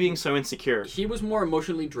are you being so insecure? he was more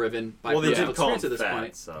emotionally driven by Well, they personal did call him experience at this fat,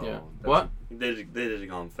 point. so Yeah. that's- What? They did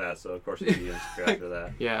call him fat, so of course he'd be insecure after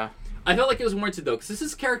that. Yeah. I felt like it was warranted though, because this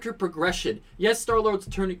is character progression. Yes, Star-Lord's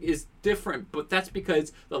turn is different, but that's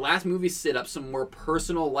because the last movie set up some more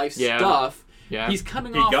personal life Yeah. stuff. Yeah. He's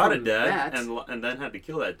coming He off got a from dad, that. and then had to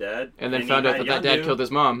kill that dad, And then he found out had that dad Yondu, killed his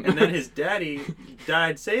mom. and then his daddy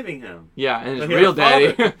died saving him. yeah, and his So he had real a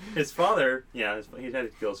father. daddy. His father, yeah, he had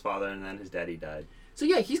to kill his father, and then his daddy died. So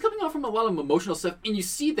yeah, he's coming off from a lot of emotional stuff, and you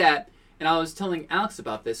see that. And I was telling Alex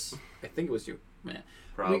about this. I think it was you. Yeah.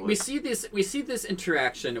 Probably. We see this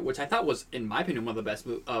interaction, which I thought was, in my opinion, one of the best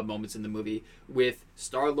moments in the movie, with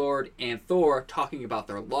Star-Lord and Thor talking about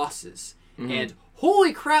their losses. Mm-hmm. And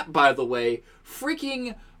holy crap, by the way,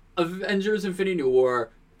 freaking Avengers Infinity War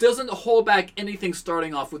doesn't hold back anything,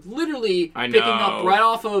 starting off with literally I picking up know. right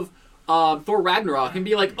off of Thor Ragnarok and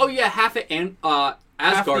be like, oh yeah, half it and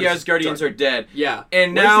Half the Asgardians are dead. Yeah.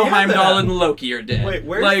 And Where's now the other Heimdall half? and Loki are dead. Wait,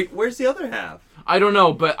 where's the other half? I don't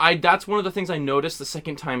know, but that's one of the things I noticed the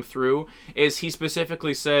second time through is he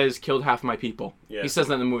specifically says killed half my people. Yeah. He says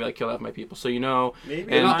that in the movie, like killed half my people. So you know,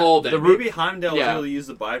 Maybe and not all dead. Maybe Heimdall yeah. was able to use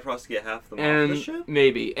the Bifrost to get half of them off and the ship.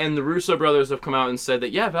 maybe and the Russo brothers have come out and said that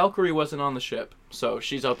yeah, Valkyrie wasn't on the ship, so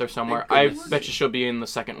she's out there somewhere. Thank I goodness. bet you she'll be in the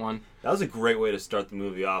second one. That was a great way to start the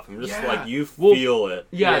movie off. I'm just Yeah. like, you Well, feel it.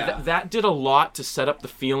 Yeah, Yeah. that did a lot to set up the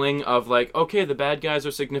feeling of like, okay, the bad guys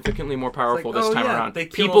are significantly more powerful like, this oh, time yeah, around. they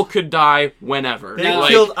killed- People could die whenever. They Now,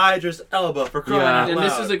 killed Idris Elba for crying Yeah. out And loud.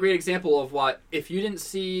 this is a great example of what, if you didn't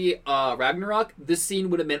see Ragnarok, this scene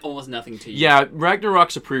would have meant almost nothing to you. Yeah,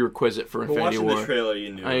 Ragnarok's a prerequisite for But Infinity watching War. the trailer,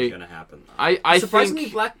 you knew it was going to happen. I Surprisingly,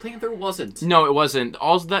 think Black Panther wasn't. no, it wasn't.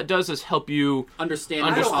 All that does is help you. Understand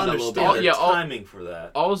I don't Wakanda a little understand bit. the timing for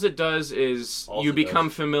that. All it does is All you it become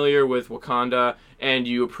does. familiar with Wakanda and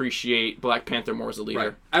you appreciate Black Panther more as a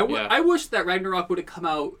leader. Right. Yeah. I wish that Ragnarok would have come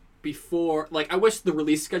out before. Like, I wish the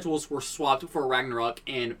release schedules were swapped for Ragnarok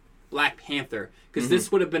and Black Panther, because Mm-hmm.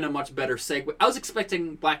 this would have been a much better segue. I was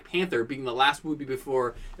expecting Black Panther, being the last movie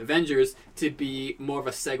before Avengers, to be more of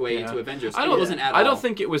a segue into Avengers. I It don't, wasn't at all. I don't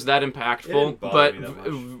think it was that impactful, didn't bother but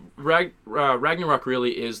me that Ragnarok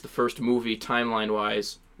really is the first movie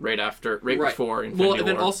timeline-wise right before Infinity Well, and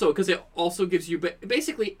then War. also, because it also gives you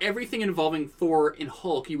basically everything involving Thor and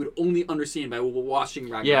Hulk, you would only understand by watching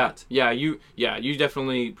Ragnarok. you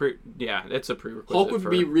definitely, it's a prerequisite. Hulk would for,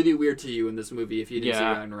 be really weird to you in this movie if you didn't see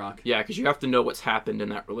Yeah. Ragnarok. Yeah, because you have to know what's happened in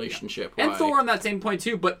that relationship. And why. Thor on that same point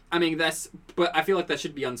too, but I mean but I feel like that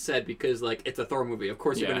should be unsaid because like it's a Thor movie. Of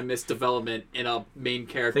course you're Yeah. gonna miss development in a main I think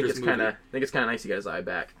character's it's movie. kind of nice to get his eye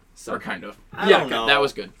back. So- Or kind of. I Yeah, don't know. That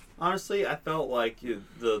was good. Honestly, I felt like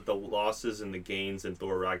the losses and the gains in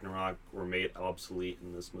Thor Ragnarok were made obsolete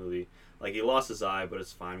in this movie. Like, he lost his eye, but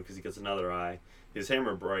it's fine because he gets another eye. His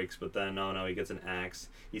hammer breaks, but then no, he gets an axe.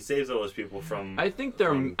 He saves all those people from. I think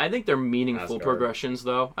they're meaningful Asgard. progressions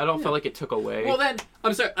though. I don't feel like it took away. Well then,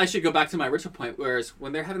 I'm sorry, I should go back to my original point, whereas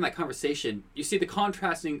when they're having that conversation, you see the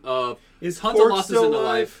contrasting of Is tons Korg of losses still in their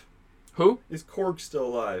alive? life. Who? Is Korg still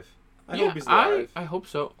alive? I Yeah, hope he's alive. I hope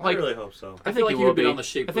so. I Like really hope so. I I feel think like he he will would be be on the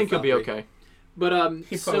shape I think with he'll be Valkyrie. okay. But He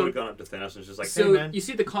probably so would have gone up to Thanos and just like, hey man. you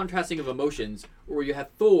see the contrasting of emotions where you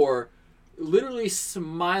had Thor literally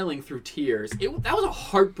smiling through tears. That was a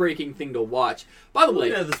heartbreaking thing to watch. By the way,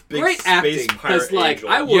 Look at this big great space acting because pirate like angel.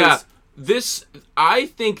 I was Yeah, I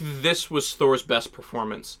think this was Thor's best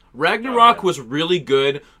performance. Ragnarok Oh, yeah. was really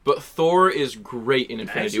good, but Thor is great in I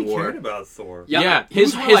Infinity actually War. cared about Thor. Yeah, he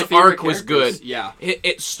was his one of my favorite arc was characters. good. Yeah.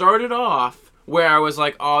 It started off where I was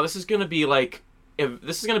like, oh, this is gonna be like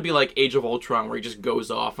Age of Ultron, where he just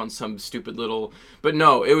goes off on some stupid little. But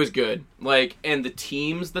no, it was good. Like, and the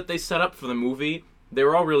teams that they set up for the movie, they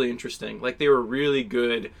were all really interesting. Like, they were really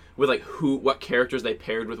good with like what characters they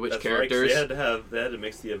paired with which That's right, 'cause characters. they had to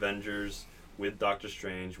mix the Avengers with Doctor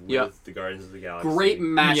Strange with Yeah. the Guardians of the Galaxy. Great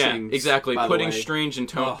matching. Yeah, exactly. by the Putting way. Strange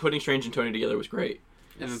and Oh. Tony together was great.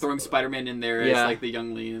 And then throwing Spider-Man in there as Yeah. like the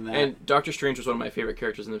young lead in that. And Doctor Strange was one of my favorite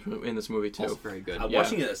characters in this movie too. also very good. Yeah.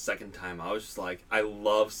 Watching it a second time, I was just like, I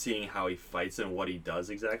love seeing how he fights and what he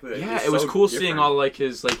does exactly. Like, Yeah, it's it was so cool different. seeing all like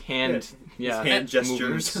his like hand, His hand movements.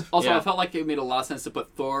 gestures. Also, Yeah. I felt like it made a lot of sense to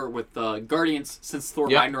put Thor with the Guardians, since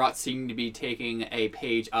Thor Yeah. Ragnarok seemed to be taking a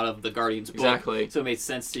page out of the Guardians book. Exactly. So it made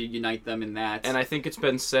sense to unite them in that. And I think it's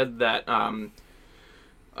been said that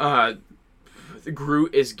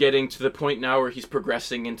Groot is getting to the point now where he's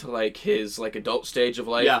progressing into like his like adult stage of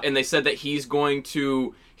life, Yeah. and they said that he's going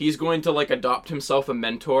to like adopt himself a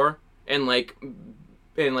mentor and like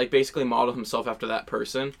basically model himself after that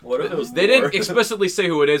person. What if it was They Thor? didn't explicitly say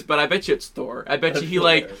who it is, but I bet you it's Thor. I bet you he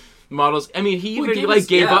like models. I mean, he Well, even he like gave us-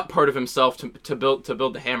 gave yeah. up part of himself to build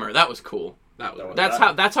the hammer. That was cool. that was That's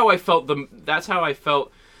how I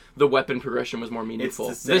felt the weapon progression was more meaningful.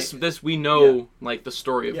 It's the same- This we know like the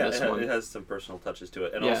story of Yeah, this it one. has some personal touches to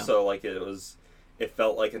it, and Yeah. also like it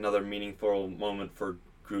felt like another meaningful moment for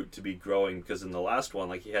Groot to be growing, because in the last one,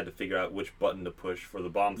 like, he had to figure out which button to push for the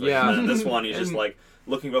bomb thing. Yeah. And then in this one, he's just And- like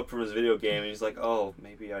looking up from his video game, and he's like, "Oh,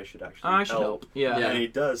 maybe I should actually I should help. Yeah. Yeah. And he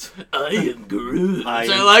does. I am Groot. I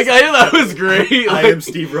So, am- like that was great. I Like, am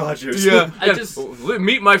Steve Rogers. Yeah. I just-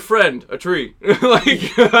 meet my friend, a tree.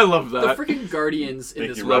 Like I love the that. freaking Guardians in Thank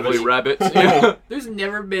this you, movie. Lovely rabbits. Yeah. There's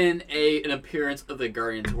never been an appearance of the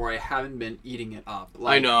Guardians where I haven't been eating it up.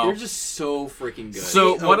 I know. They're just so freaking good.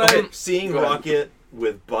 So what seeing Go ahead. Rocket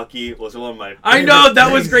with Bucky was one of my. I know,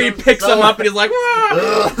 that was favorite great. He things. picks him up and he's like,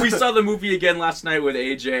 "Wah!" We saw the movie again last night with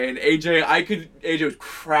AJ, and AJ was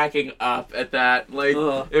cracking up at that. Like,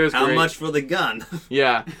 it was How great. much for the gun?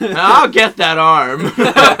 Yeah. I'll get that arm.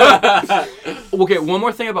 Okay, one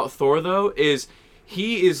more thing about Thor, though, is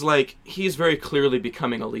he's very clearly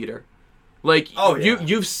becoming a leader. Like, Oh, yeah.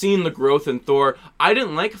 you've seen the growth in Thor. I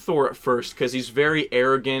didn't like Thor at first because he's very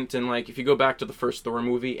arrogant, and, like, if you go back to the first Thor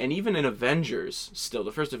movie, and even in Avengers, still,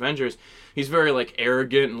 the first Avengers, he's very, like,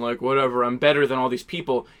 arrogant and, like, whatever, I'm better than all these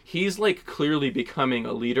people. He's, like, clearly becoming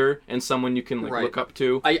a leader and someone you can, like, Right. look up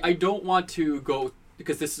to. I don't want to go,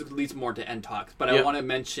 because this leads more to end talks, but I Yeah. want to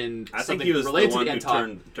mention I think something he was the related to one the who end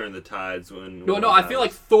talk. turned the tides when. No, I feel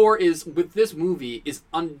like Thor is, with this movie, is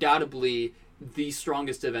undoubtedly the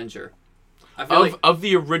strongest Avenger. I feel like, Of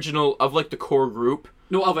the original, of, like, the core group,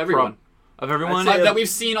 no, of everyone. of everyone. I'd say- That we've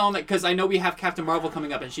seen on that, because I know we have Captain Marvel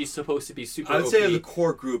coming up, and she's supposed to be super I'd OP. say the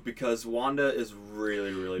core group because Wanda is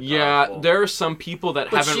really, really Yeah, powerful. there are some people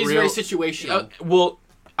that but haven't she's very situational. well,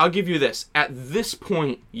 I'll give you this. At this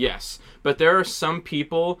point, yes. But there are some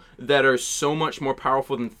people that are so much more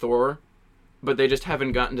powerful than Thor, but they just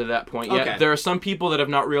haven't gotten to that point yet. Okay. There are some people that have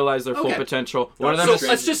not realized their full Okay. potential. One of them So is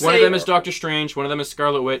let's just one say- of them is Doctor Strange, one of them is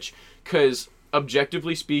Scarlet Witch, because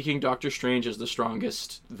objectively speaking, Doctor Strange is the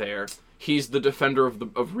strongest there. He's the defender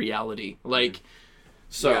of reality. Like,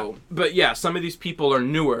 so, but yeah, some of these people are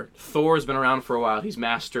newer. Thor's been around for a while. He's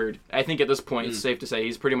mastered. I think at this point, it's safe to say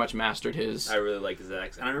he's pretty much mastered his. I really like his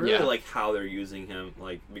axe, and I really Yeah. like how they're using him.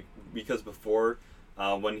 Like because before,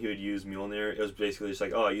 when he would use Mjolnir, it was basically just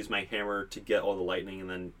like, oh, I use my hammer to get all the lightning and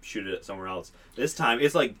then shoot it somewhere else. This time,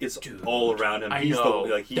 it's like it's all around him. I He's know.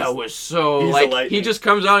 he's, That was so he's the like he lightning. just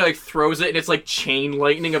comes out and like throws it and it's like chain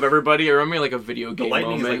lightning of everybody. I remember like a video the game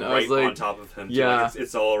lightning moment. is I was right like, on top of him. Too. Yeah. Like,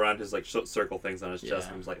 it's all around his like circle things on his chest. Yeah.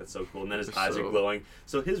 And I was like, that's so cool. And then his It's eyes so- are glowing.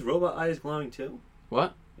 So his robot eye is glowing too.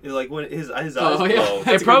 what? Like when his eyes Oh, yeah. glow. That's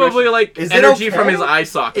It a good probably question. like Is it energy okay? from his eye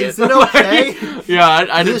socket. Is it okay? Yeah,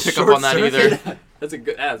 I didn't Is it pick up on that short either. circuit? That's a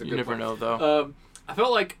good You never point. know though. I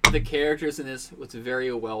felt like the characters in this was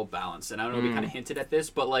very well balanced, and I don't know if we kind of hinted at this,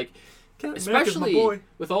 but like, Captain America's my especially boy.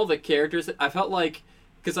 with all the characters, I felt like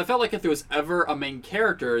if there was ever a main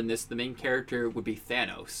character in this, the main character would be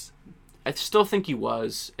Thanos. I still think he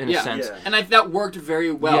was in a Yeah. sense. Yeah. And that worked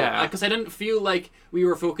very well, Yeah. because I didn't feel like we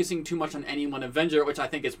were focusing too much on any one Avenger, which I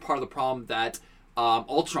think is part of the problem that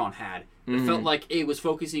Ultron had. It felt like it was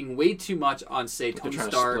focusing way too much on, say, They're Tony trying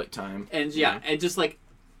to Stark, split time. and and just like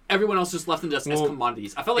everyone else just left them just as Well,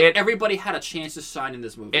 commodities. I felt like it- everybody had a chance to shine in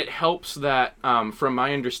this movie. It helps that, from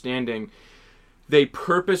my understanding, they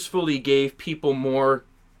purposefully gave people more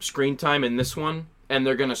screen time in this one, and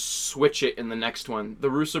they're gonna switch it in the next one. The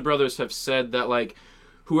Russo brothers have said that like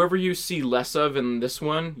whoever you see less of in this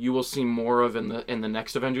one, you will see more of in the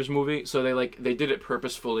next Avengers movie. So they did it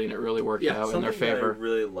purposefully, and it really worked out in their Something that favor. I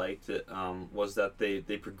really liked it was that they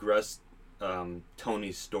progressed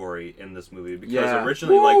Tony's story in this movie because Yeah.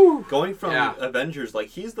 originally Woo! like going from Yeah. Avengers, like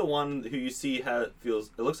he's the one who you see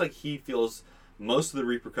feels it looks like he feels most of the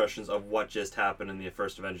repercussions of what just happened in the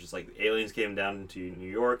first Avengers. Like aliens came down into New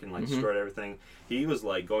York and like destroyed everything. He was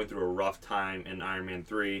like going through a rough time in Iron Man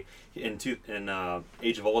 3. In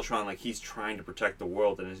Age of Ultron, like he's trying to protect the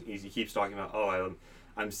world, and he keeps talking about, oh,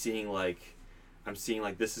 I'm seeing like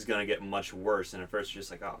this is gonna get much worse. And at first you're just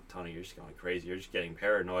like, oh, Tony, you're just going crazy. You're just getting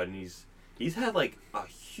paranoid. And he's had like a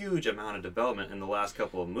huge amount of development in the last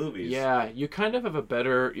couple of movies. Yeah, you kind of have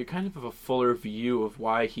a fuller view of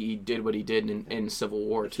why he did what he did in Civil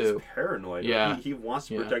War He's too. paranoid. Yeah. He wants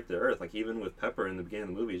to Yeah. protect the Earth. Like even with Pepper in the beginning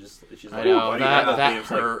of the movie, she's I like, know "Why do you have that thing?" It's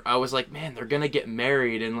like, hurt. I was like, man, they're gonna get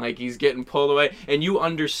married, and like he's getting pulled away, and you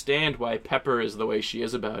understand why Pepper is the way she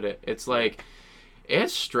is about it. It's like,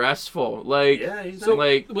 it's stressful. Like, yeah, he's So, not,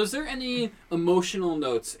 like was there any emotional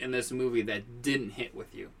notes in this movie that didn't hit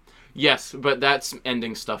with you? yes, but that's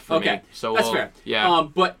ending stuff for me. Okay, So that's we'll- fair. Yeah,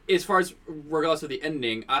 But as far as regardless of the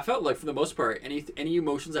ending, I felt like for the most part, any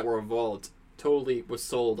emotions that were involved totally was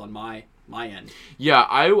sold on my end, yeah.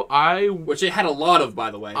 I which it had a lot of,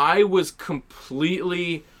 by the way. I was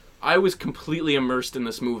completely immersed in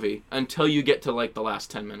this movie until you get to like the last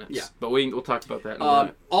 10 minutes. Yeah. But we'll talk about that in a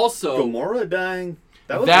minute. Also, Gamora dying.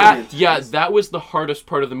 That was That was the hardest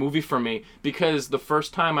part of the movie for me because the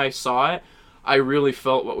first time I saw it, I really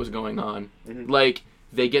felt what was going on. Like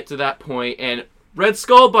they get to that point and Red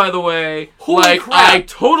Skull, by the way, Holy like crap. I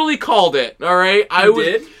totally called it. All right, you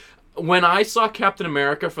did? when I saw Captain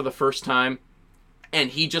America for the first time. and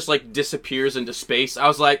he just like disappears into space. I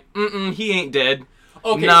was like, he ain't dead.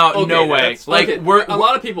 Okay, No way. Like okay. we're A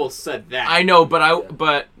lot of people said that. I know,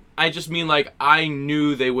 but I just mean like I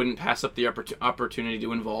knew they wouldn't pass up the opportunity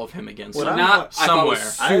to involve him again. What Somewhere. I thought somewhere.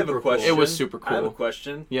 was I have a super question. It was super I have a cool.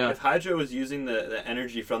 question. Yeah. If Hydra was using the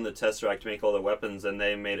energy from the Tesseract to make all the weapons, and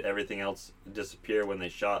they made everything else disappear when they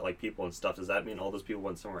shot like people and stuff, does that mean all those people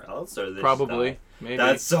went somewhere else, or did they Probably, just die? maybe.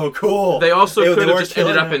 That's so cool. They also could have weren't just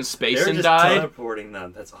ended killing up them. in space They were and just died. teleporting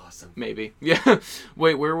them. That's awesome. Maybe. Yeah.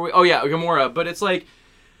 Wait, where were we? Oh yeah, Gamora. But it's like,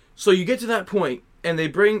 so you get to that point, and they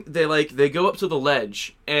go up to the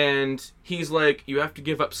ledge, and he's like, you have to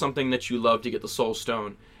give up something that you love to get the Soul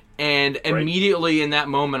Stone. And immediately in that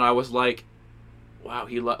moment, I was like, wow,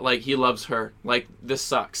 he loves her. Like, this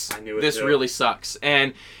sucks. I knew it This too. really sucks.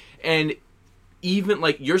 And even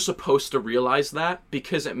like you're supposed to realize that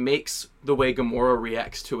because it makes the way Gamora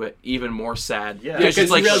reacts to it even more sad. Yeah. Because Yeah,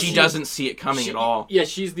 it's like 'cause she doesn't see it coming at all. Yeah,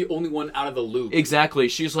 she's the only one out of the loop. Exactly.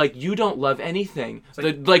 She's like, you don't love anything.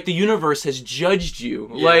 like- The universe has judged you.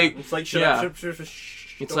 Yeah. Like, it's like yeah.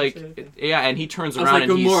 shh, It's don't like, say anything. yeah, and he turns I was around like,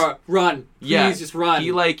 and he's Gamora, run. Please, just run.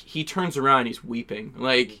 he turns around and he's weeping.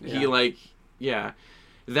 Like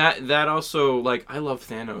That also, like, I love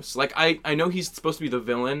Thanos. Like, I know he's supposed to be the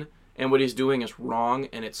villain and what he's doing is wrong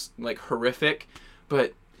and it's like horrific,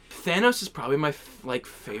 but Thanos is probably my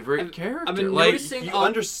favorite character. I've been like, noticing You all-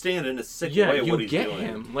 understand in a sick yeah, way you what he's get doing.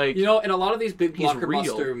 him. Like, You know, in a lot of these big He's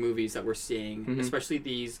blockbuster real. movies that we're seeing, Mhm. especially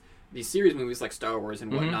these series movies like Star Wars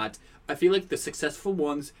and whatnot, I feel like the successful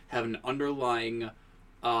ones have an underlying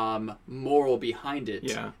moral behind it.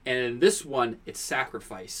 Yeah. And in this one, it's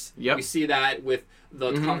sacrifice. Yep. We see that with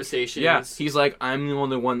the conversations. yeah, he's like, I'm the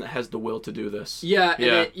only one that has the will to do this. Yeah, and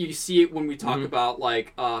Yeah. you see it when we talk about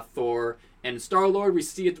like Thor and Star-Lord. We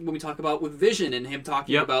see it when we talk about with Vision and him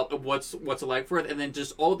talking Yep. about what's it like for it, and then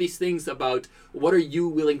just all these things about what are you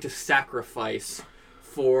willing to sacrifice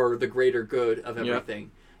for the greater good of Yep.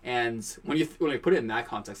 everything. And when you put it in that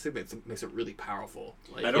context, I think it makes it really powerful.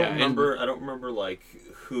 Like, I don't Yeah, remember like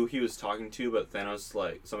who he was talking to, but Thanos,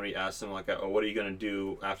 like, somebody asked him like, "Oh, what are you gonna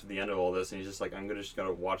do after the end of all this?" And he's just like, "I'm just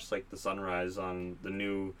gonna watch like the sunrise on the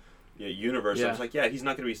new universe." Yeah. I was like, "Yeah, he's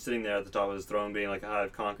not gonna be sitting there at the top of his throne being like,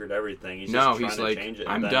 I've conquered everything." He's No, just trying he's to like, change it.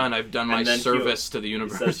 I'm and then, done. I've done my and then service to the He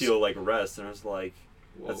universe. says he'll like rest, and I was like,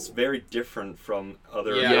 that's whoa. very different from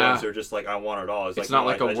other Yeah. villains who are just like, I want it all. It's not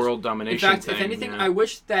like a world in domination fact, thing. if anything, yeah. I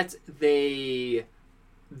wish that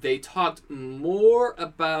they talked more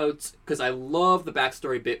about, because I love the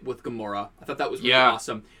backstory bit with Gamora. I thought that was really Yeah.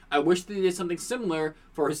 awesome. I wish they did something similar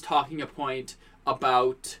for his talking a point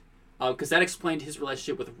about, because that explained his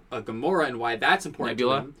relationship with Gamora and why that's important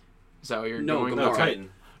Nebula? to him. Is that what you're No, going Gamora. with? Titan.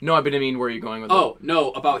 No, I mean, where are you going with Oh, no,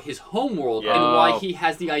 about his homeworld Yeah. and why Oh. he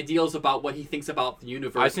has the ideals about what he thinks about the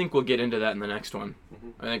universe. I think we'll get into that in the next one.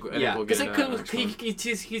 I think yeah, we'll get because into that in the next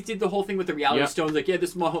one. he did the whole thing with the reality Yep. stones. Like, yeah,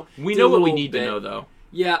 this mo. We did know a what we little need to bit. know, though.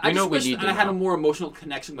 Yeah, I We know just what we wish need to I had a know. more emotional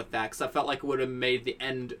connection with that because I felt like it would have made the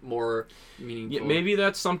end more meaningful. Yeah, maybe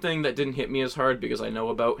that's something that didn't hit me as hard because I know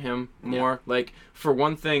about him more. Like, for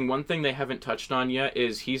one thing they haven't touched on yet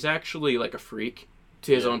is he's actually like a freak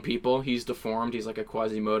to his Yeah. own people. He's deformed. He's like a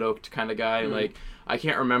Quasimodo kind of guy. Mhm. Like, I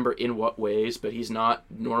can't remember in what ways, but he's not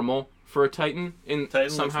normal for a Titan Titan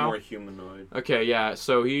somehow. looks more humanoid. Okay, yeah.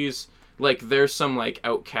 So he's like, there's some like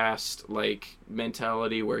outcast like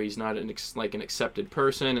mentality where he's not an accepted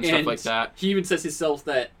person and stuff like that. He even says himself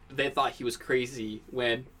that they thought he was crazy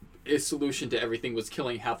when his solution to everything was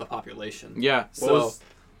killing half the population. Yeah. So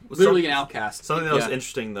literally an outcast. Something that was Yeah.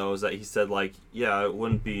 interesting though is that he said like, yeah, it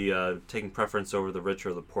wouldn't be taking preference over the rich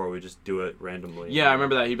or the poor. We just do it randomly. Yeah, I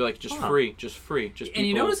remember that. He'd be like, just Huh. free. Just And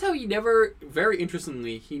you people- notice how he never, very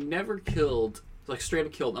interestingly, he never killed, like straight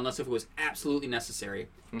up killed, unless if it was absolutely necessary.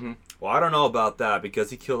 Well, I don't know about that because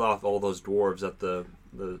he killed off all those dwarves at the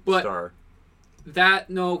But- star.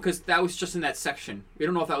 No, because that was just in that section. We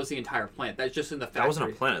don't know if that was the entire plant. That's just in the factory. That wasn't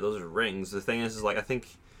a planet. Those are rings. The thing is like I think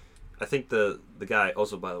the guy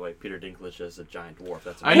also, by the way, Peter Dinklage is a giant dwarf.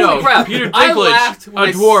 That's I know. Holy crap. Peter I laughed Dinklage, when a I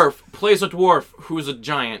s- dwarf, plays a dwarf who's a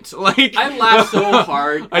giant. Like, I laughed so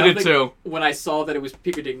hard. I did think too. When I saw that it was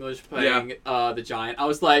Peter Dinklage playing the giant, I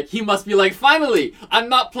was like, he must be like, finally, I'm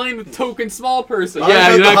not playing the token small person. I Yeah,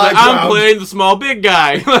 heard the exactly. high I'm ground. playing the small big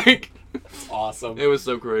guy. Like, It's awesome. it was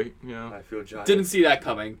so great. Yeah. I feel giant. Didn't see that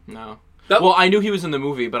coming. No. That- Well, I knew he was in the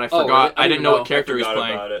movie, but I Oh, forgot. really? I I didn't didn't know know. what character he was forgot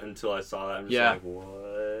playing. about it until I saw that. I'm just Yeah. like, what?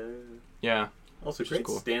 Yeah. Also, Which is great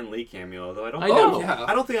cool. Stan Lee cameo, though. I know. Yeah.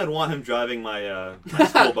 I don't think I'd want him driving my my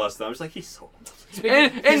school bus, though. I'm just like, he's so...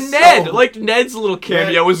 And He's Ned, so- like Ned's little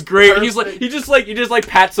cameo Ned, was great. He's like perfect. he just like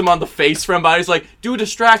pats him on the face from behind. He's like, do a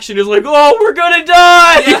distraction. He's like, oh, we're gonna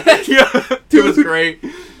die. Yeah, it was great.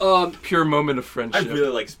 Pure moment of I friendship. really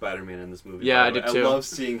like Spider-Man in this movie. Yeah, by I the did way. too. I love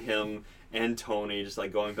seeing him and Tony just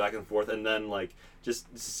like going back and forth, and then like just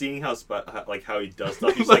seeing how he does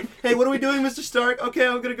stuff. He's like, "Hey, what are we doing, Mr. Stark? Okay,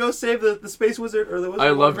 I'm gonna go save the space wizard or the wizard."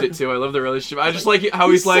 I loved it too. I love the relationship. I just like how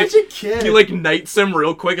he's like such a kid. he like knights him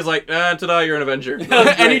real quick. It's like, ta-da, you're an Avenger.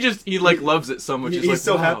 And he like loves it so much. He's like,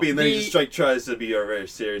 so wow. happy, and then he The- just like tries to be very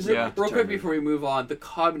serious. Yeah. Real quick determined. before we move on, the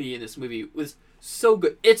comedy in this movie was so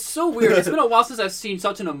good. It's so weird. It's been a while since I've seen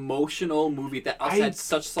such an emotional movie that also had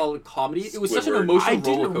such solid comedy. It was such an Squidward. emotional I roller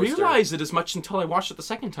didn't coaster. realize it as much until I watched it the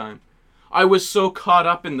second time. I was so caught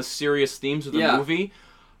up in the serious themes of the Yeah. movie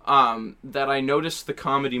that I noticed the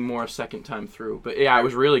comedy more a second time through. But yeah, it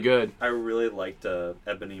was really good. I really liked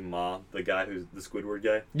Ebony Maw, the guy who's the Squidward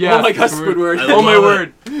guy. Yeah. Oh my God, Squidward. I Oh my love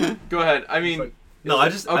word. Go ahead. I mean, No,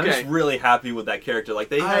 I'm just Okay. really happy with that character. Like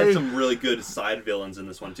they had I- some really good side villains in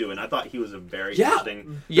this one too, and I thought he was a very Yeah.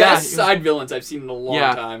 interesting. yeah. Best side villains I've seen in a long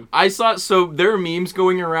Yeah. time. I saw so there are memes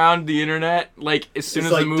going around the internet like as soon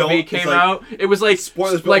It's as the like, movie it's came like, out. It was like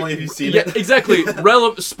spoilers, but like, only if you've seen yeah, it. exactly.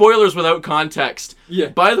 Spoilers without context. Yeah.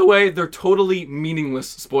 By the way, they're totally meaningless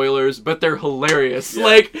spoilers, but they're hilarious. Yeah.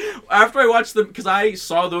 Like after I watched them, because I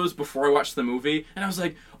saw those before I watched the movie, and I was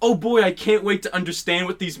like, "Oh boy, I can't wait to understand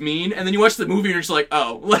what these mean." And then you watch the movie, and you're just like,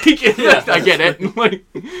 "Oh, like I get it." Like,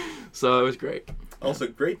 so it was great. Also,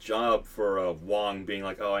 great job for Wong being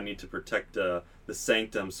like, "Oh, I need to protect the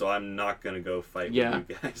Sanctum, so I'm not gonna go fight Yeah. with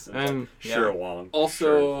you guys." And And sure, yeah. Wong.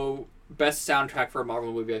 Also, best soundtrack for a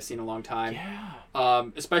Marvel movie I've seen in a long time.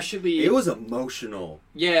 Especially It was emotional.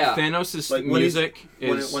 yeah. Thanos' Like, when music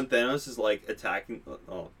When is. when Thanos is like attacking.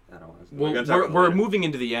 Oh, I don't want to. Well, we're moving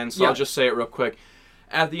into the end, so Yeah. I'll just say it real quick.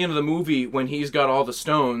 At the end of the movie, when he's got all the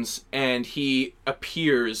stones and he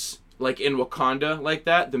appears like in Wakanda like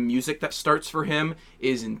that, the music that starts for him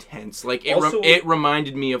is intense. Like it, Also- it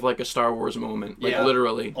reminded me of like a Star Wars moment, like Yeah.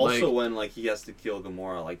 literally. Also, like, when like he has to kill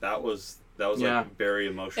Gamora, like that was Yeah. like very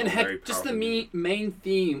emotional, And very heck, just powerful. the main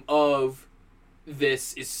theme of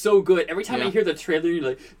this is so good. Every time Yeah. I hear the trailer, you're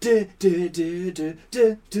like, duh, duh, duh, duh,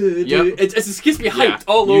 duh, duh, Yep. duh. It just gets me hyped yeah,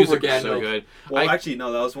 all music over again. was so like, good. Well, I- actually,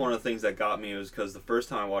 no. That was one of the things that got me. Was because the first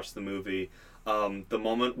time I watched the movie, the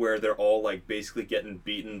moment where they're all like basically getting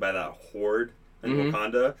beaten by that horde in Mhm.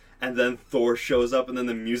 Wakanda, and then Thor shows up, and then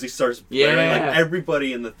the music starts blaring. Yeah. Like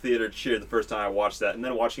everybody in the theater cheered the first time I watched that, and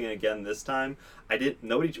then watching it again this time, I didn't.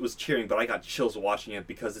 Nobody was cheering, but I got chills watching it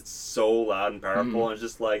because it's so loud and powerful, and it's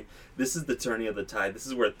just like this is the turning of the tide. This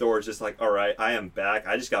is where Thor's just like, all right, I am back.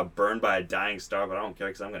 I just got burned by a dying star, but I don't care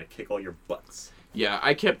because I'm gonna kick all your butts. Yeah,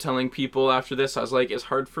 I kept telling people after this, I was like, as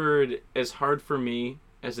hard for me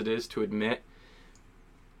as it is to admit,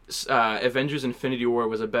 Avengers Infinity War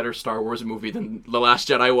was a better Star Wars movie than The Last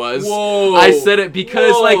Jedi was. Whoa. I said it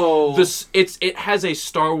because Whoa. like it has a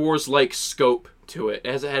Star Wars like scope to it.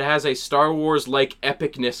 It has a Star Wars like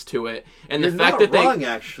epicness to it. And You're the fact not that wrong, they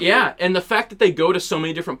actually. yeah, and the fact that they go to so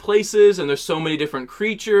many different places and there's so many different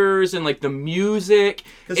creatures and like the music.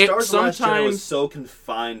 Because it Star Wars Last Jedi sometimes was so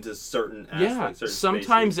confined to certain aspects. yeah, certain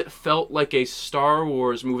sometimes spaces. it felt like a Star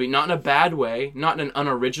Wars movie, not in a bad way, not in an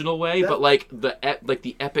unoriginal way, That- but like the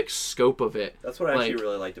epic scope of it. That's what I actually like-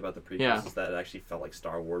 really liked about the prequels, Yeah. is that it actually felt like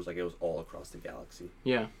Star Wars, like it was all across the galaxy.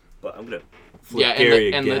 Yeah, But I'm gonna flip yeah,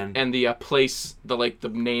 Gary and again. the place, the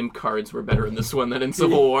name cards were better in this one than in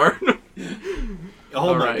Civil War. Oh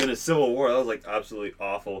All my right. goodness, Civil War, that was like absolutely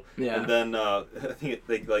awful. Yeah. And then I think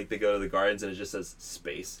they go to the Guardians and it just says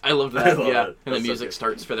space. I love I that. love yeah, it. and the That's so music good.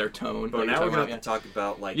 starts for their tone. But like now you're we're gonna talking have to talk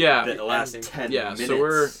about like Yeah. the last ending. 10 yeah, minutes. so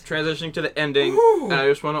we're transitioning to the ending, and I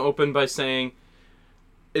just want to open by saying,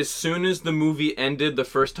 as soon as the movie ended the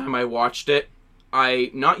first time I watched it,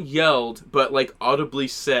 I not yelled, but like audibly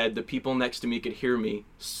said, the people next to me could hear me.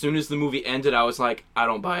 As soon as the movie ended, I was like, I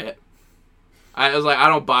don't buy it. I was like, I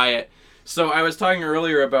don't buy it. So I was talking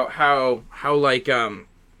earlier about how like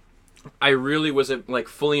I really was like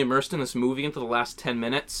fully immersed in this movie into the last 10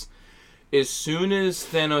 minutes. As soon as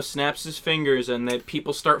Thanos snaps his fingers and the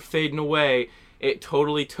people start fading away, it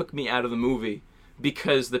totally took me out of the movie.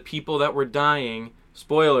 Because the people that were dying,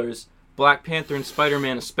 spoilers, Black Panther and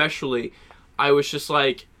Spider-Man especially, I was just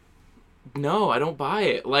like, no, I don't buy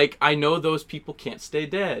it. Like, I know those people can't stay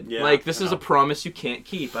dead. Yeah, like, this I is know. a promise you can't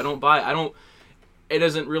keep. It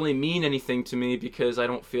doesn't really mean anything to me because I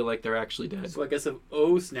don't feel like they're actually dead. So I guess if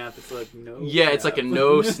O snap, it's like no. Yeah, it's like a snap.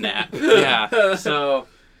 no snap. Yeah. So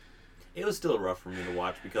It was still rough for me to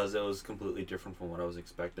watch because it was completely different from what I was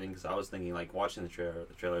expecting. Because I was thinking, like, watching the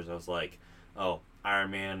trailers, I was like, oh,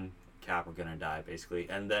 Iron Man, Cap are gonna die, basically.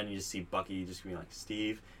 And then you just see Bucky just being like,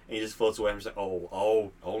 Steve, and he just floats away. I'm just like, oh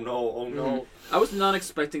no. I was not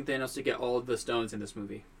expecting Thanos to get all of the stones in this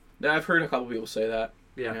movie. Yeah, I've heard a couple people say that.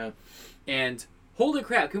 Yeah. And holy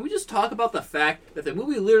crap, can we just talk about the fact that the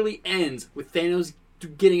movie literally ends with Thanos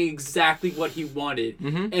getting exactly what he wanted,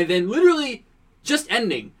 and then literally just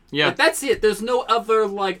ending. Yeah. Like, that's it. There's no other,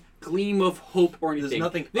 like, gleam of hope or anything. There's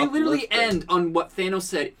nothing They literally uplifting. end on what Thanos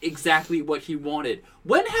said, exactly what he wanted.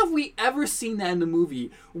 When have we ever seen that in the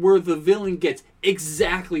movie where the villain gets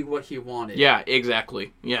exactly what he wanted? Yeah,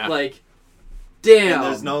 exactly. Yeah. Like, damn. And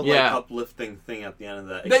there's no, like, Yeah. uplifting thing at the end of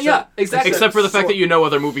that. Yeah, exactly. Except for the fact that you know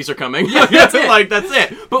other movies are coming. Yeah, that's it. Like, that's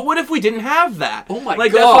it. But what if we didn't have that? Oh my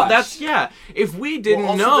like, gosh. That's yeah. If we didn't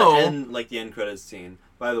also know... the end, like, the end credits scene.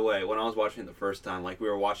 By the way, when I was watching it the first time, like, we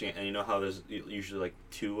were watching it, and you know how there's usually, like,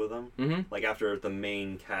 two of them? Mm-hmm. Like, after the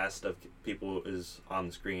main cast of people is on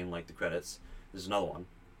the screen, like, the credits, there's another one.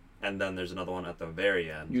 And then there's another one at the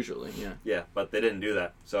very end. Usually, yeah. Yeah, but they didn't do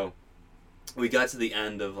that. So we got to the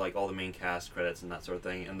end of, like, all the main cast credits and that sort of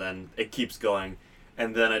thing, and then it keeps going.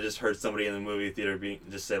 And then I just heard somebody in the movie theater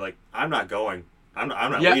just say, like, I'm not going. I'm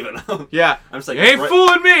not Yeah. leaving. Yeah. I'm just like, You ain't "That's right."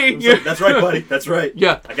 fooling me! I'm just like, that's right, buddy. That's right.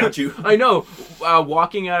 Yeah. I got you. I know.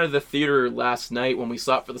 Walking out of the theater last night when we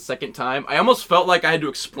saw it for the second time, I almost felt like I had to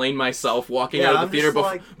explain myself walking Yeah, out of I'm the theater just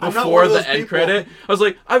like, I'm not before one of the those end people. credit. I was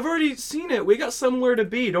like, I've already seen it. We got somewhere to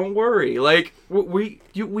be. Don't worry. Like, we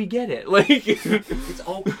get it. Like, It's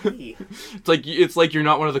okay. it's like you're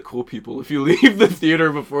not one of the cool people if you leave the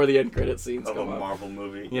theater before the end credit scenes Of a come up. Marvel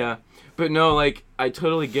movie. Yeah. But no, like, I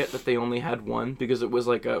totally get that they only had one because it was,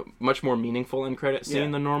 like, a much more meaningful end credit scene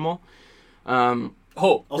Yeah. than normal. Oh,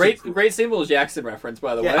 Also great cool. Samuel Jackson reference,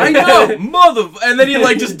 by the Yeah. way. I know, and then he,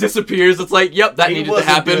 like, just disappears. It's like, yep, that He needed to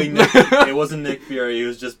wasn't doing happen. Nick, it wasn't Nick Fury. He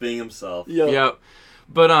was just being himself. Yeah. Yep.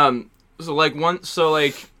 But,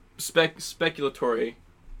 speculatory,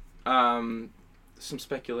 some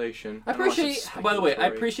speculation. I don't know why said appreciate, by the way, I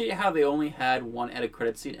speculatory. appreciate how they only had one end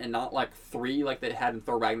credit scene and not like three like they had in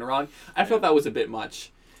Thor Ragnarok. I felt that was a bit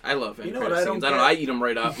much. I love end You know credit what I don't scenes. I don't get? know, I eat them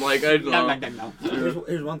right up. Like, I don't know.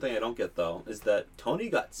 Here's one thing I don't get though is that Tony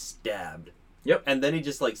got stabbed. Yep. And then he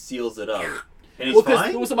just like seals it up, and he's Well, because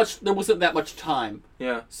fine. there wasn't that much time.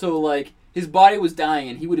 Yeah. So like his body was dying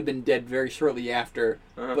and he would have been dead very shortly after,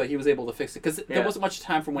 Uh-huh. but he was able to fix it because Yeah. there wasn't much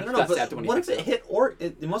time from when No, he no, got but stabbed to when he what if fixed it hit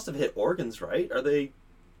it must have hit organs, right? Are they?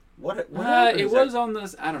 What It happened was on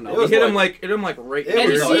this. I don't know. It was He hit like- him like right It and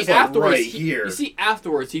was you like- see it's like afterwards, right here. you see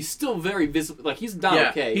afterwards, he's still very visible. Like he's not yeah.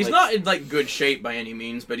 okay. He's like, not in like good shape by any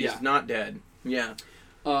means, but he's Yeah. not dead. Yeah.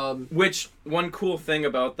 Um, Which one cool thing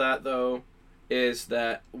about that though is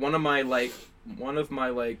that one of my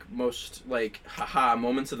most like haha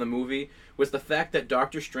moments of the movie was the fact that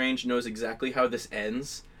Doctor Strange knows exactly how this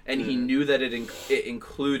ends, and he knew that it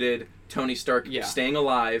included Tony Stark Yeah. staying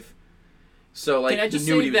alive. So like Can I just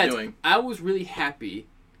he knew what say he was that doing. I was really happy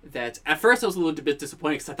that at first I was a little bit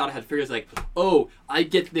disappointed because I thought I had figures like, oh, I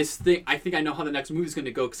get this thing. I think I know how the next movie's going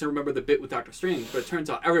to go because I remember the bit with Doctor Strange. But it turns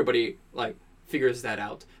out everybody like figures that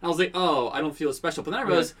out. And I was like, oh, I don't feel as special. But then I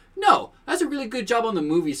realized, no, that's a really good job on the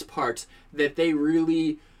movie's part that they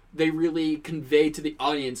really convey to the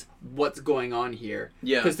audience what's going on here.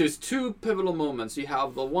 Yeah. Because there's two pivotal moments. You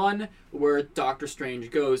have the one where Doctor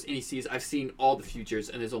Strange goes and he sees, I've seen all the futures,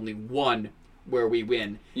 and there's only one where we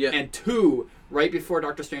win. Yeah. And two, right before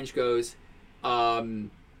Doctor Strange goes,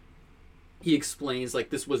 he explains like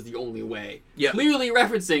this was the only way. Yeah. Clearly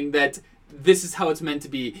referencing that this is how it's meant to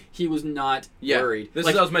be. He was not worried. This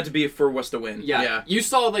like, is how it's meant to be for us to win. yeah. You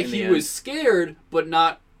saw like In he the was scared, but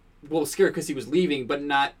not scared because he was leaving, but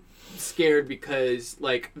not scared because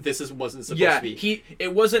like wasn't supposed to be.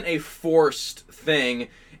 It wasn't a forced thing.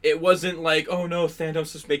 It wasn't like, oh no,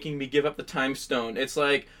 Thanos is making me give up the time stone. It's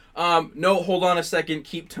like, no, hold on a second,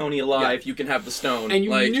 keep Tony alive, you can have the stone. And you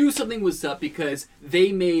like, knew something was up because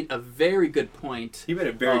they made a very good point. He made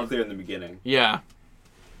it very clear in the beginning. Yeah.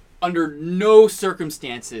 Under no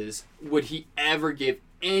circumstances would he ever give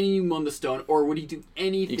anyone the stone, or would he do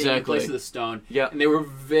anything in place of the stone. Yeah. And they were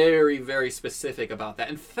very, very specific about that.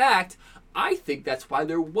 In fact, I think that's why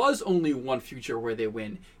there was only one future where they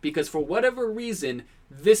win. Because for whatever reason,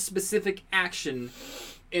 this specific action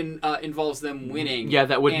involves them winning. Yeah,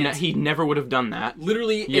 that would And he never would have done that.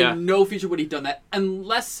 literally Yeah. in no future would he have done that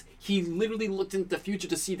unless he literally looked into the future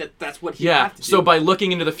to see that that's what he Yeah. have to do. So by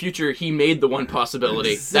looking into the future, he made the one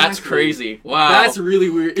possibility. That's Exactly. crazy. Wow. That's really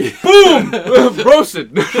weird. Boom!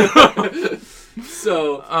 Roasted.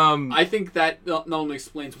 So Um, I think that not only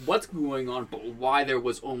explains what's going on, but why there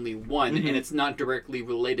was only one, and it's not directly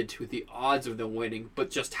related to the odds of them winning, but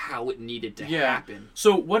just how it needed to happen.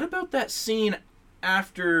 So what about that scene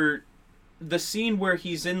after the scene where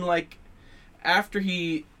he's in like after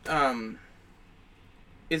he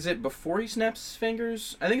is it before he snaps his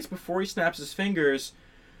fingers? I think it's before he snaps his fingers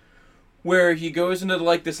where he goes into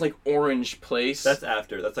like this like orange place. That's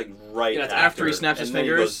after. That's like right. Yeah, that's after he snaps and his then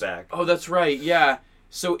fingers. He goes back. Oh, that's right. Yeah.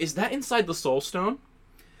 So is that inside the Soul Stone?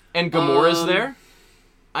 And Gamora's there?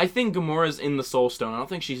 I think Gamora's in the Soul Stone. I don't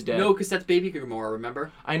think she's dead. No, because that's Baby Gamora,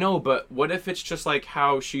 remember? I know, but what if it's just like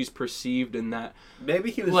how she's perceived in that?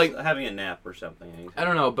 Maybe he was like- having a nap or something. I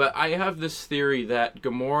don't know, but I have this theory that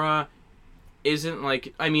Gamora isn't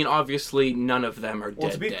like. I mean, obviously, none of them are dead.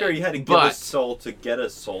 Well, to be dead, fair, you had to give but, a soul to get a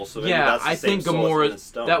soul, so maybe yeah, that's the I same think soul as in Gamora. the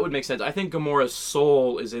stone. That would make sense. I think Gamora's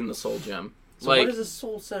soul is in the Soul Gem. So like, what does a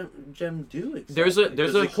soul gem do exactly? there's a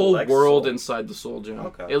Does it whole collect world soul? inside the Soul Gem.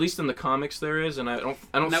 Okay. At least in the comics there is, and I don't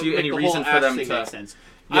And that see would any make the reason whole for them Ash thing to. make sense.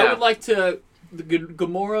 Yeah. I would like to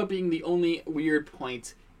Gamora being the only weird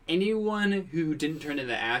point. Anyone who didn't turn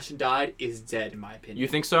into Ash and died is dead, in my opinion. You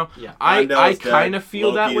think so? Yeah. I Heimdall's kind dead. of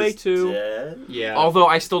feel that Loki way is too. dead. Yeah. Although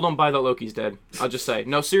I still don't buy that Loki's dead. I'll just say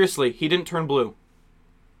no. Seriously, he didn't turn blue.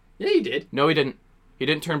 Yeah, you did. No, he didn't. He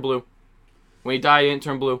didn't turn blue. When he died, he didn't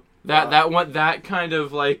turn blue. That kind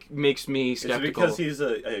of like makes me Is it skeptical. because he's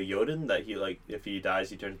a Jotun that he like if he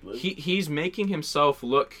dies he turns blue? He's making himself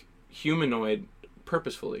look humanoid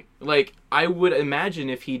purposefully. Like I would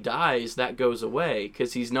imagine if he dies, that goes away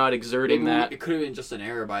because he's not exerting Maybe that. it could have been just an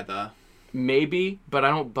error by the. Maybe, but I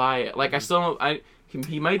don't buy it. Like I still don't.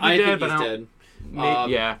 He might be I dead, think but he's I don't. dead.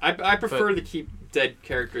 Yeah. I prefer to keep dead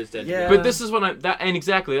characters dead. Yeah. But this is what and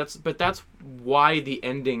exactly that's why the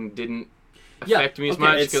ending didn't affect me as okay,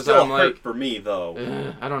 much It's because still I'm hurt like, for me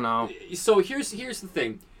though. I don't know. So here's the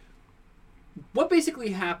thing. What basically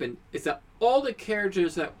happened is that all the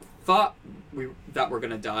characters that thought that were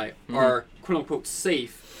gonna die are quote unquote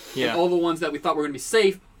safe. Yeah. And all the ones that we thought were gonna be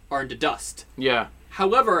safe are into dust. Yeah.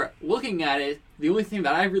 However, looking at it, the only thing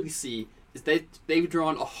that I really see is that they've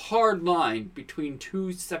drawn a hard line between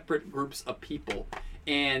two separate groups of people,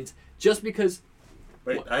 and just because.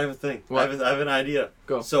 Wait, I have a thing. What? I have an idea.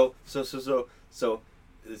 Go. So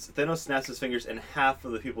Thanos snaps his fingers and half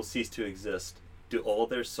of the people cease to exist. Do all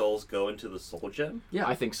their souls go into the Soul Gem? Yeah,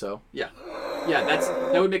 I think so. yeah,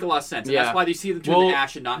 that would make a lot of sense. And Yeah. that's why you see them turn Well, to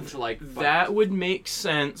ash and not into like. That would make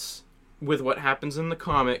sense with what happens in the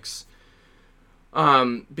comics.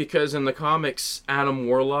 Because in the comics, Adam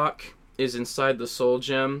Warlock is inside the Soul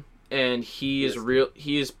Gem, and he is Yes.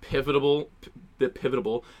 He is pivotal. I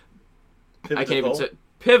can't even Pivotal? say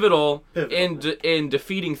pivotal Pivotal. in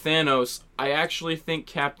defeating Thanos. I actually think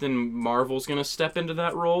Captain Marvel's gonna step into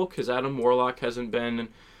that role because Adam Warlock hasn't been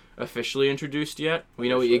officially introduced yet. We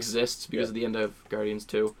know he Officially. exists because Yeah. of the end of Guardians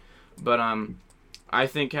 2, but I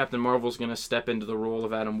think Captain Marvel's gonna step into the role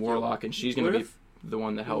of Adam Warlock, and she's gonna What be if- the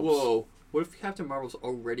one that helps. Whoa! What if Captain Marvel's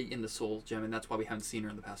already in the Soul Gem, and that's why we haven't seen her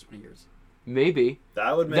in the past 20 years? Maybe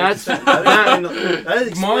That would make That's- sense. That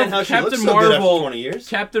explain how she Captain looks so good Marvel- after 20 years.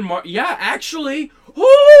 Captain Yeah, actually.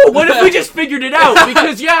 Oh, what if we just figured it out?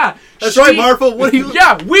 Because yeah, That's right, Marvel. What are you?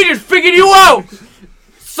 Yeah, we just figured you out,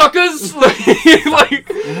 suckers. like,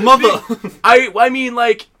 Mother. I mean,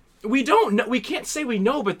 like, we don't know. We can't say we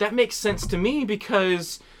know, but that makes sense to me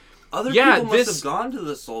because Other Yeah, people must this- have gone to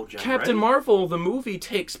the Soul Gem, Captain right? Marvel, the movie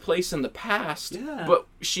takes place in the past, Yeah. but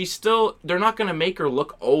she's still. They're not gonna make her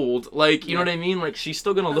look old. Like, you know what I mean? Like, she's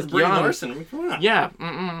still gonna That's look Brie young. Larson. I mean, come on. Yeah.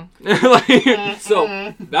 Like,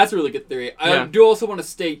 So that's a really good theory. I Yeah. do also want to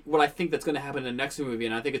state what I think that's going to happen in the next movie,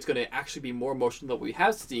 and I think it's going to actually be more emotional than what we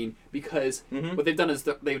have seen because what they've done is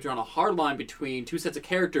they've drawn a hard line between two sets of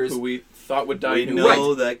characters. who we thought would die. We who know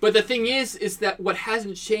wouldn't. that. But the thing is that what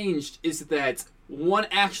hasn't changed is that one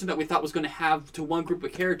action that we thought was going to have to one group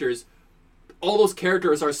of characters, all those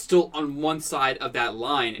characters are still on one side of that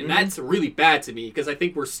line, and that's really bad to me because I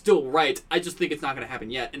think we're still right. I just think it's not going to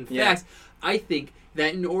happen yet. In Yeah. fact, I think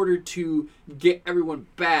that in order to get everyone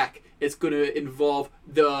back, it's going to involve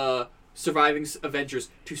the surviving Avengers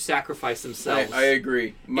to sacrifice themselves. I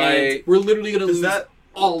agree. And we're literally going to Does lose that-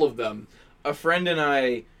 all of them. A friend and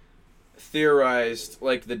I theorized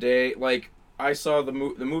like the day I saw the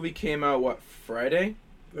movie came out Friday?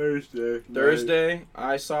 Thursday.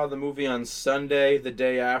 I saw the movie on Sunday. The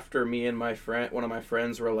day after, me and one of my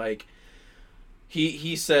friends were like,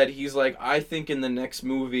 he said, he's like, I think in the next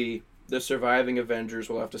movie the surviving Avengers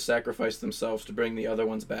will have to sacrifice themselves to bring the other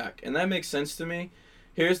ones back, and that makes sense to me.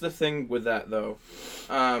 Here's the thing with that though,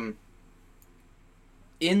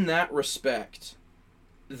 in that respect,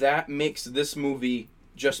 that makes this movie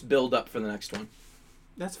just build up for the next one.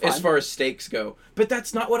 That's fine. As far as stakes go. But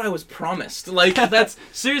that's not what I was promised. Like, that's...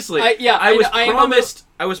 Seriously. I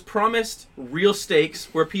was promised real stakes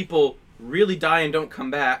where people really die and don't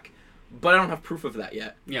come back, but I don't have proof of that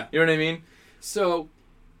yet. Yeah. You know what I mean? So,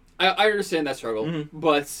 I understand that struggle,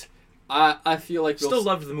 but I feel like... Still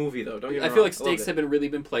loved the movie, though. Don't get me wrong. I feel like stakes have been really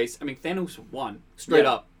been placed. I mean, Thanos won. Straight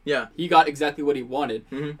up. Yeah. He got exactly what he wanted.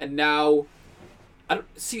 And now... I don't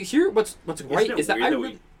see here. What's great is that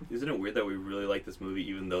isn't it weird that we really like this movie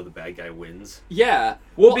even though the bad guy wins? Yeah.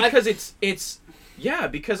 Well, because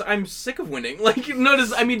because I'm sick of winning. Like,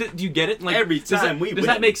 notice. I mean, do you get it? Like every time we win. Does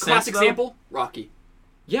that make sense? Classic example: Rocky.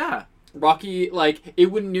 Yeah. Rocky, like it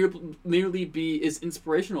wouldn't nearly be as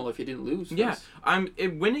inspirational if he didn't lose. Yeah.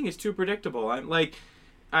 Winning is too predictable. I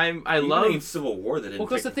Even love in Civil War. That didn't. Well,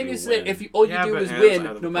 because the thing is win. that if all you do is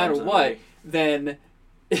win, no matter what, then.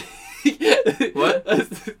 What?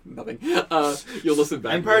 Nothing. You'll listen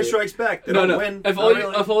back. Empire Strikes Back. They no. don't win. If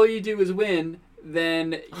all you do is win,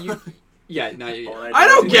 then you. Yeah, no. I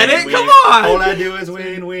don't get it. Come on. All I do is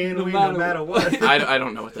win, no matter what. I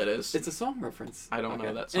don't know what that is. It's a song reference. I don't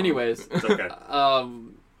know that song. Anyways, it's okay.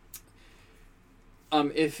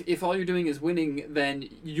 If all you're doing is winning, then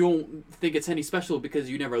you don't think it's any special because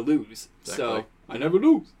you never lose. Exactly. So I never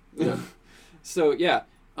lose. Yeah. So yeah,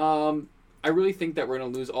 I really think that we're gonna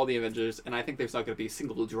lose all the Avengers, and I think there's not gonna be a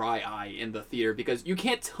single dry eye in the theater because you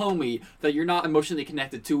can't tell me that you're not emotionally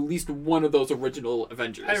connected to at least one of those original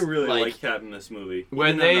Avengers. I really like Cap in this movie.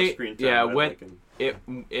 When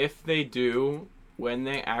if they do, when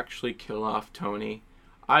they actually kill off Tony,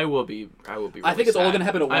 I will be really I think it's sad. all gonna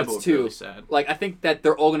happen at once too. Really sad. Like I think that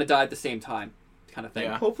they're all gonna die at the same time, kind of thing.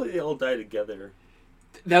 Yeah. Hopefully they all die together.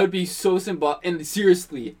 That would be so symbolic. And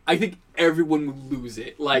seriously, I think everyone would lose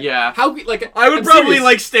it. Like, yeah. How? Like, I would I'm probably serious.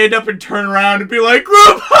 like stand up and turn around and be like,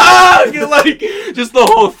 "Group hug!" Like just the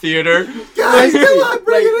whole theater. Guys, come on,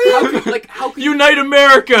 bring it in! How could Unite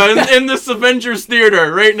America in this Avengers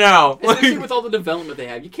theater right now. Especially with all the development they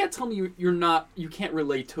have, you can't tell me you can't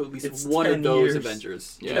relate to at least one of those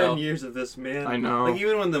Avengers. You 10 know? years of this, man. I know. Like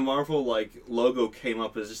even when the Marvel logo came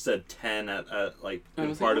up, it just said 10 at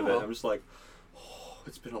in part of it. I'm just like,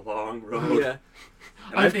 it's been a long road. Yeah.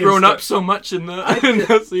 I've grown up so much in the. I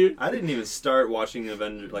didn't even start watching the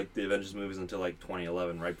Avengers movies until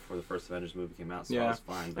 2011, right before the first Avengers movie came out. So I was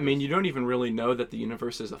fine. I mean, you don't even really know that the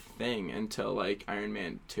universe is a thing until Iron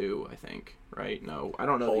Man 2, I think. Right? No, I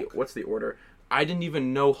don't know. What's the order? I didn't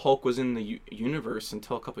even know Hulk was in the universe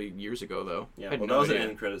until a couple of years ago, though. Yeah, well, that was an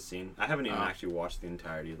end credit scene. I haven't even actually watched the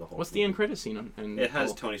entirety of the Hulk. What's the end credit scene? It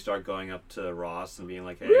has Tony Stark going up to Ross and being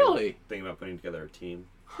like, "Hey, really? Thinking about putting together a team."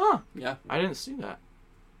 Huh? Yeah. I didn't see that.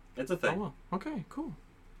 It's a thing. Oh, well. Okay, cool.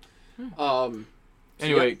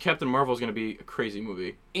 Anyway, Captain Marvel's gonna be a crazy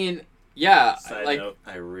movie. And yeah, Side note,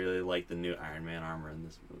 I really like the new Iron Man armor in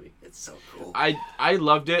this movie. It's so cool. I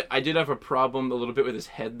loved it. I did have a problem a little bit with his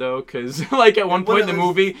head though, because at one point in the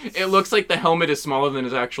movie, it looks like the helmet is smaller than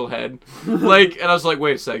his actual head. And I was like,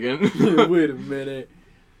 wait a second. Wait a minute.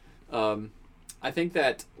 I think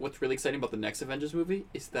that what's really exciting about the next Avengers movie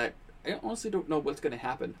is that I honestly don't know what's going to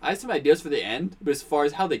happen. I have some ideas for the end, but as far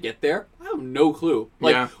as how they get there, I have no clue.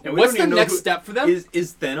 What's the next step for them? Is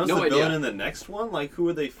Thanos the villain in the next one? Who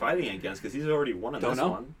are they fighting against? Because he's already won in this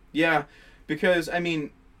one. Yeah, because,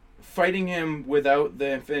 fighting him without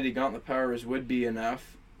the Infinity Gauntlet powers would be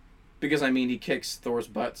enough. Because, he kicks Thor's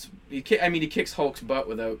butts. He kicks Hulk's butt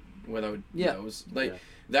without those.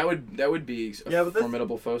 That would be a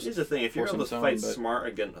formidable foe. Here's the thing: if you're able to fight smart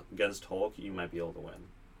against Hulk, you might be able to win.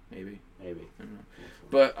 Maybe. I don't know.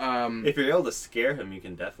 But if you're able to scare him, you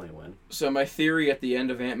can definitely win. So my theory at the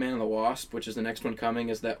end of Ant-Man and the Wasp, which is the next one coming,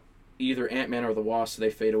 is that either Ant-Man or the Wasp, they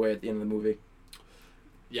fade away at the end of the movie.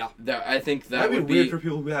 Yeah. I think that would would be weird for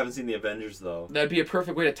people who haven't seen the Avengers, though. That'd be a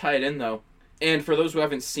perfect way to tie it in, though. And for those who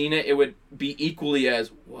haven't seen it, it would be equally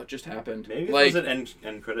as what just happened. Maybe if it was an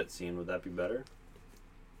end credit scene, would that be better?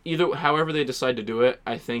 However they decide to do it,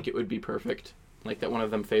 I think it would be perfect. That one of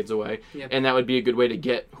them fades away. Yep. And that would be a good way to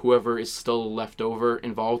get whoever is still left over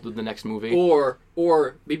involved with the next movie. Or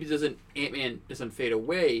maybe Ant-Man doesn't fade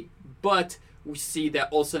away, but we see that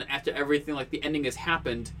all of a sudden after everything, the ending has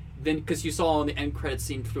happened, then, because you saw in the end credit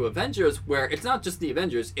scene through Avengers, where it's not just the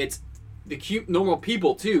Avengers, it's the normal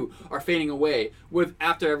people, too, are fading away. With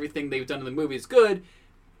after everything they've done in the movie is good,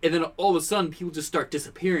 and then all of a sudden people just start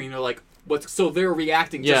disappearing. They're like, so they're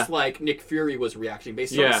reacting just like Nick Fury was reacting,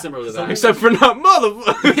 basically similar to that. Except for not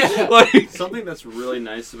motherfucker. Something that's really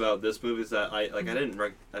nice about this movie is that I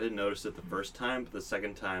didn't notice it the first time, but the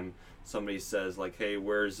second time somebody says hey,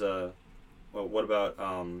 where's what about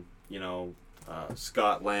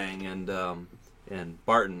Scott Lang and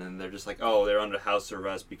Barton, and they're just like, oh, they're under house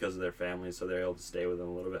arrest because of their families, so they're able to stay with them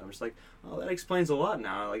a little bit. I'm just like, oh, that explains a lot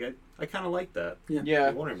now. Like I kind of like that. Yeah.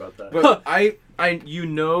 I'm wondering about that. But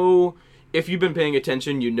if you've been paying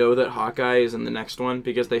attention, you know that Hawkeye is in the next one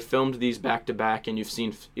because they filmed these back to back, and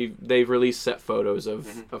they've released set photos of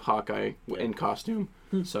Hawkeye in costume.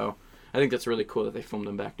 So I think that's really cool that they filmed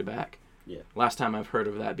them back to back. Yeah. Last time I've heard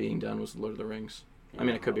of that being done was Lord of the Rings. I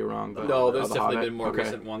mean, I could be wrong, but No, there's The definitely Hobbit. been more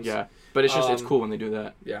recent ones. Yeah, but it's just it's cool when they do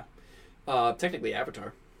that. Yeah. Technically,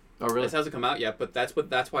 Avatar. Oh, really? This hasn't come out yet, but that's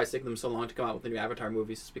why it's taking them so long to come out with the new Avatar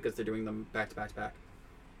movies, is because they're doing them back to back to back.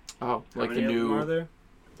 Oh, How like many the of them new. are there?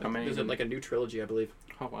 How many? There's like a new trilogy, I believe.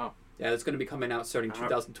 Oh wow. Yeah, it's going to be coming out starting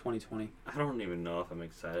 2020. I don't even know if I'm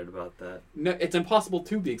excited about that. No, it's impossible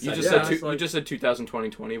to be You excited. just Yeah, said it's like- you just said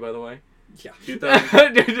 2020, by the way. Yeah.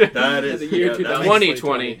 2000, that is The year yeah, that 2000. makes-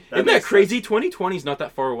 2020. That Isn't that makes crazy? 2020 is not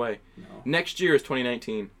that far away. No. Next year is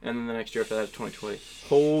 2019, and then the next year after that is 2020.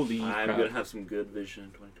 Holy I'm crap. gonna have some good vision in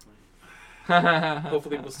 2020.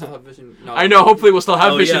 Hopefully we'll still have Vision. No. I know. Hopefully, we'll still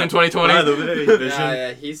have Oh, Vision yeah. in 2020. By the way, Vision,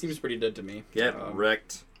 Yeah, he seems pretty dead to me. get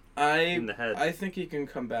wrecked in the head. I think he can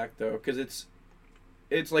come back though, because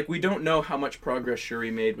it's like we don't know how much progress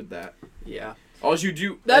Shuri made with that. Yeah. All you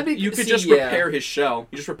do, you could see, just yeah. repair his shell.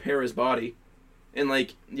 You just repair his body, and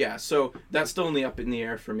like so that's still in the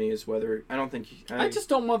air for me is whether I don't think I just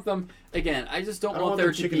don't want them again. I just don't I don't want want there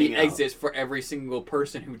them to be chickening out. exits for every single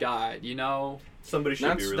person who died. You know. Somebody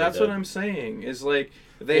should be really that's dead. what I'm saying is like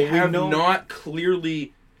they Well, we have know- not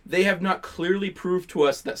clearly proved to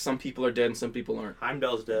us that some people are dead and some people aren't.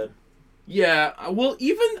 Heimdall's dead. Yeah, well,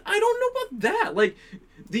 even I don't know about that. Like,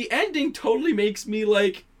 the ending totally makes me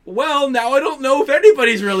like, well, now I don't know if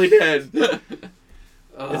anybody's really dead.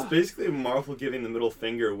 It's basically Marvel giving the middle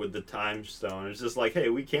finger with the time stone. It's just like, hey,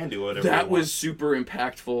 we can do whatever That we want. was super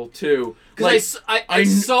impactful too. Because Like, I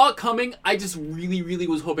saw it coming. I just really, really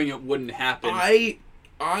was hoping it wouldn't happen. I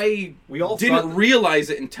We all didn't thought-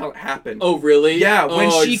 realize it until it happened. Oh, really? Yeah, when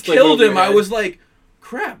Oh, she just, like, killed over him, your I head. was like,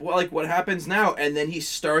 crap, well, like, what happens now? And then he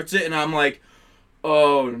starts it, and I'm like,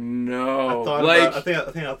 oh, no. I think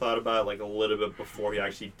I thought about it like a little bit before he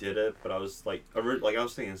actually did it, but I was like, I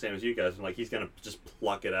was thinking the same as you guys. I'm like, he's gonna just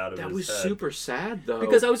pluck it out of that his was head. super sad, though.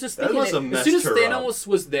 Because I was just That thinking, must have as soon as messed her up. Thanos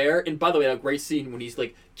was there, and by the way, a great scene when he's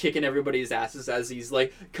like kicking everybody's asses as he's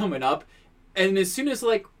like coming up, and as soon as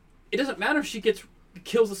like, it doesn't matter if she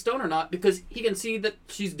kills the stone or not, because he can see that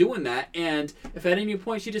she's doing that, and if at any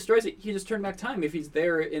point she destroys it, he just turn back time if he's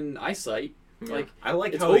there in eyesight. Yeah. Like, I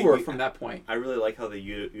like it's how over they, from that point. I really like how they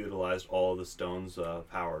utilized all of the stone's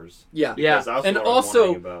powers. Yeah. Yeah. Because that's And what I was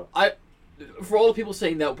also, wondering about. For all the people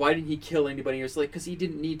saying that, why didn't he kill anybody? It's like, because he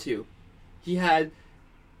didn't need to. He had,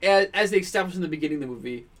 as they established in the beginning of the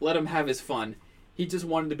movie, let him have his fun. He just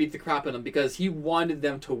wanted to beat the crap out of them because he wanted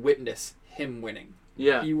them to witness him winning.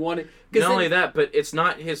 yeah. He wanted. Not only that, but it's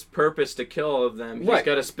not his purpose to kill all of them. He's Right.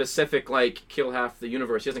 got a specific, like, kill half the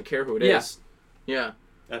universe. He doesn't care who it is. Yeah.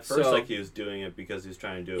 At first, So- like he was doing it because he was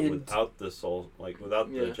trying to do it And- without the soul, like without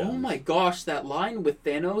the Yeah. gems. Oh my gosh, that line with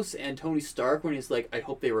Thanos and Tony Stark when he's like, "I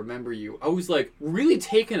hope they remember you." I was like really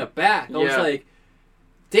taken aback. I was Yeah. like,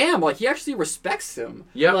 "Damn!" Like he actually respects him.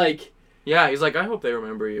 Yep. Like. Yeah, he's like, I hope they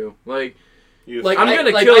remember you. Like, Like I'm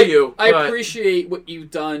gonna kill you, I but- appreciate what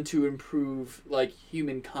you've done to improve like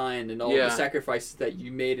humankind and all Yeah. the sacrifices that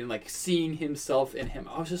you made, and like seeing himself in him.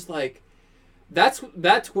 I was just like,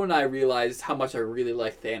 that's when I realized how much I really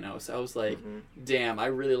like Thanos. I was like, damn, I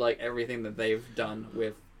really like everything that they've done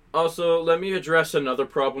with. Also, let me address another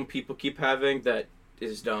problem people keep having that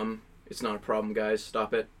is dumb. It's not a problem, guys.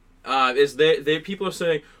 Stop it. Is they people are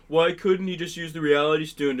saying, why couldn't he just use the Reality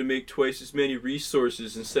Stone to make twice as many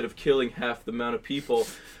resources instead of killing half the amount of people?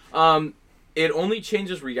 It only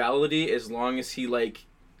changes reality as long as he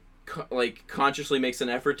consciously makes an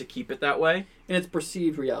effort to keep it that way. And it's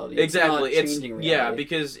perceived reality. Exactly. It's not changing reality. Yeah,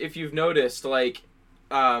 because if you've noticed, like,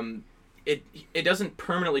 it doesn't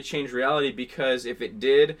permanently change reality, because if it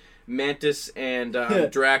did, Mantis and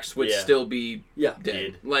Drax would Yeah. still be Yeah.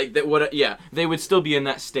 dead. Like that would they would still be in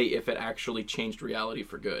that state if it actually changed reality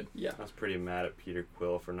for good. Yeah. I was pretty mad at Peter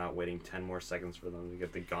Quill for not waiting 10 more seconds for them to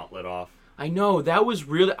get the gauntlet off. I know, that was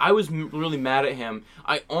really I was really mad at him.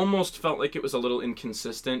 I almost felt like it was a little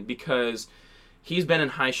inconsistent because he's been in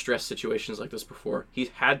high stress situations like this before. He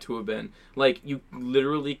had to have been. Like, you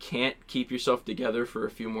literally can't keep yourself together for a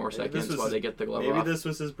few more seconds while they get the glove maybe off. this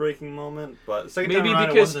was his breaking moment, but the second Maybe time around it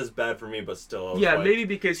because- wasn't as bad for me, but still. I was Yeah, like, maybe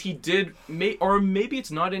because he did, or maybe it's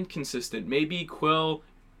not inconsistent. Maybe Quill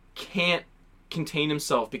can't contain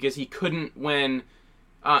himself because he couldn't when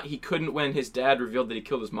his dad revealed that he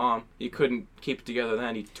killed his mom. He couldn't keep it together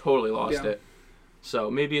then. He totally lost it.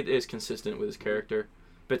 So maybe it is consistent with his character.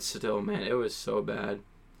 But still, man, it was so bad.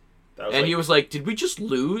 That was And like, he was like, "Did we just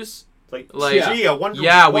lose?" like, like, gee, I wonder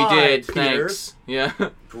Yeah, why, we did. Peter. Thanks. Yeah.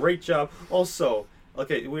 Great job. Also,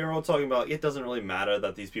 okay, we were all talking about it doesn't really matter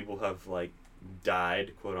that these people have like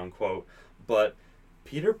died, quote unquote, but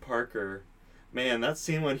Peter Parker, man, that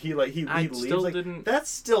scene when he I leaves, still like, didn't- that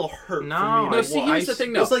still hurt No. for me. No, Like, see, well, here's the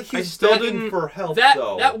thing, though. It's like I he's still begging didn't- for help, That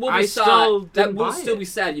though. that will I be still sad. That didn't will buy still it. be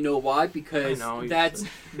sad. You know why? Because I know, you that's said.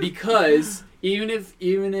 because even if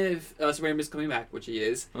Spider-Man is coming back, which he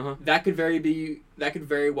is, Uh-huh. that could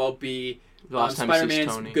very well be The last time he sees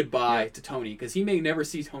Spider-Man's Tony. goodbye Yeah. to Tony, because he may never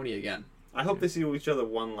see Tony again. I hope they see each other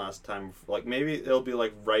one last time. Like maybe it'll be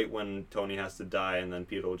like right when Tony has to die, and then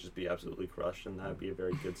Peter will just be absolutely crushed, and that'd be a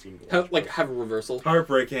very good scene to watch. Have a reversal.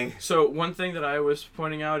 Heartbreaking. So one thing that I was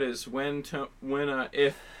pointing out is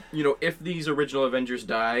if these original Avengers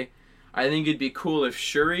die, I think it'd be cool if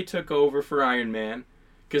Shuri took over for Iron Man,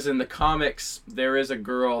 because in the comics there is a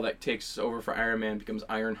girl that takes over for Iron Man, becomes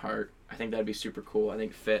Ironheart. I think that'd be super cool. I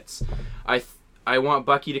think it fits. I want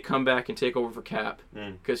Bucky to come back and take over for Cap,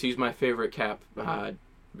 because he's my favorite Cap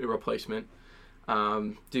replacement.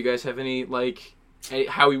 Do you guys have any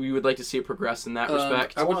how we would like to see it progress in that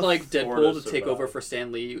respect? I would want like Thor Deadpool to to take survive. over for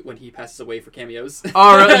Stan Lee when he passes away for cameos.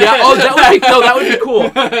 Oh, really? Yeah. Oh, that would be cool.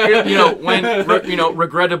 When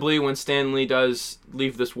regrettably, when Stan Lee does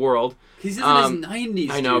leave this world, He's in his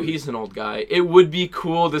 90s. I know dude. he's an old guy. It would be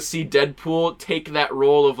cool to see Deadpool take that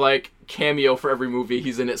role of cameo for every movie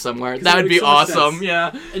he's in it somewhere. That would makes be so much awesome. sense.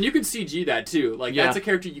 Yeah. And you can CG that too. Yeah. That's a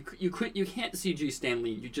character you can't CG Stan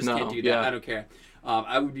Lee. You just No, can't do that. yeah. I don't care.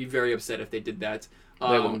 I would be very upset if they did that.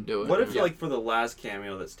 They won't do it. What if Yeah. for the last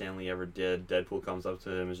cameo that Stanley ever did, Deadpool comes up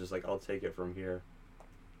to him and is just like, "I'll take it from here."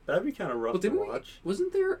 That'd be kind of rough Well, to didn't watch.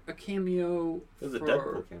 wasn't there a cameo? It was a for-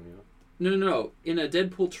 Deadpool cameo. No. In a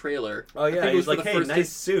Deadpool trailer. Oh I think yeah, it he's was for like, the "Hey, first nice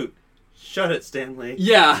suit." Shut it, Stanley.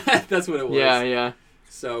 Yeah, that's what it was. Yeah.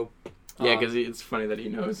 So. Yeah, because it's funny that he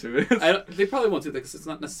knows who it is. They probably won't do that because it's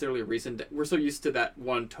not necessarily a reason. We're so used to that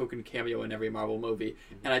one token cameo in every Marvel movie,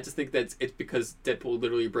 and I just think that it's because Deadpool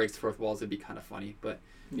literally breaks fourth walls. It'd be kind of funny, but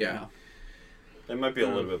Yeah. you know. It might be a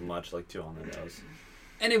little bit much, like 2 on the nose.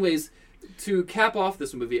 Anyways, to cap off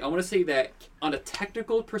this movie, I want to say that on a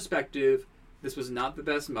technical perspective, this was not the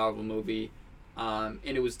best Marvel movie, and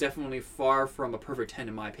it was definitely far from a perfect 10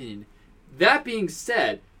 in my opinion. That being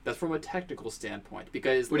said, that's from a technical standpoint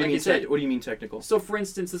because, What do you like mean? you said, What do you mean technical? so for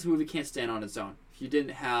instance, this movie can't stand on its own. If you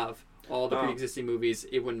didn't have all the Oh. pre-existing movies,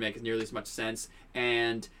 it wouldn't make nearly as much sense.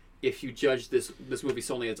 And if you judge this movie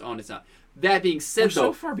solely on its own, it's not. That being said, We're so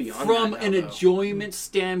though, far beyond from that an now, though. enjoyment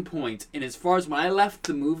standpoint, and as far as when I left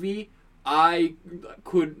the movie, I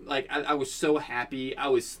could I was so happy. I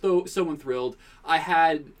was so thrilled. I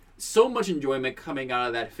had so much enjoyment coming out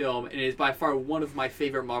of that film, and it is by far one of my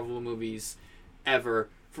favorite Marvel movies ever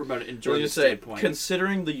from an enjoyment standpoint.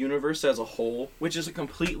 Considering the universe as a whole, which is a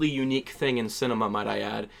completely unique thing in cinema, might I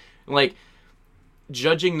add,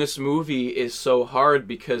 judging this movie is so hard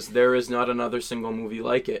because there is not another single movie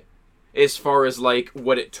like it, as far as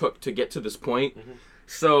what it took to get to this point. Mm-hmm.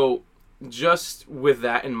 So, just with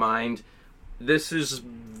that in mind, this,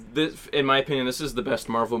 in my opinion, this is the best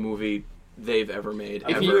Marvel movie they've ever made.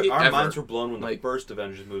 Our minds were blown when the Like- first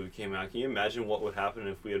Avengers movie came out. Can you imagine what would happen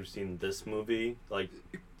if we had seen this movie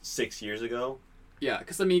 6 years ago? Yeah,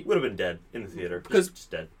 because I mean, Would have been dead in the theater. Because-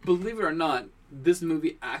 Just dead. believe it or not, this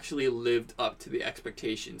movie actually lived up to the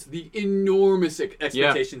expectations, the enormous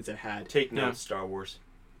expectations it had. Take Yeah. notes, Star Wars.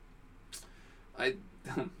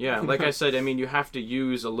 Yeah, like I said, I mean, you have to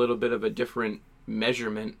use a little bit of a different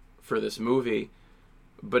measurement for this movie.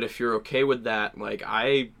 But if you're okay with that,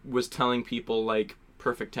 I was telling people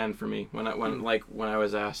perfect 10 for me when I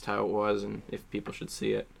was asked how it was and if people should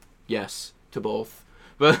see it. Yes, to both.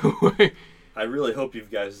 But I really hope you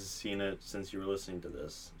guys have seen it since you were listening to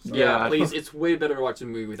this. So- Yeah. Please, it's way better to watch the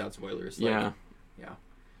movie without spoilers. yeah,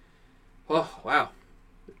 Oh, wow.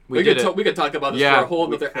 we did We could talk about this Yeah, for a whole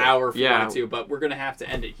we another could. hour if we Yeah. wanted to, but we're going to have to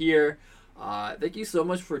end it here. Thank you so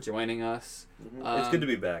much for joining us. It's good to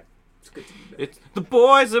be back. It's good to be back. it's the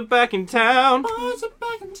boys are back in town. Boys are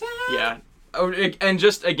back in town. Yeah. Oh, and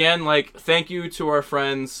just again, thank you to our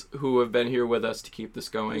friends who have been here with us to keep this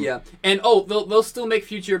going. Yeah, and they'll still make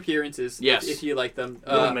future apperances. Yes. if you like them.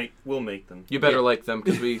 We'll make them. You better Yeah. like them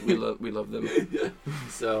because we love them.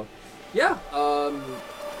 So, yeah.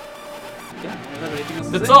 Yeah. I don't have anything else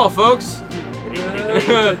to That's say. all, folks. I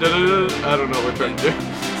don't know what we're trying to do.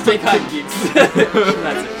 Stay kind, geeks. That's it.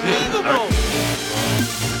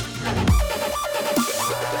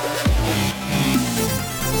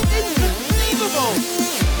 Inconceivable!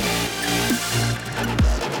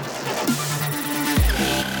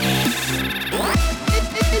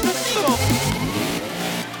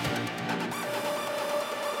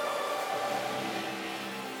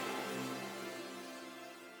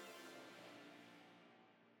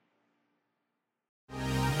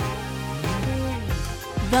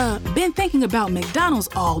 Been thinking about McDonald's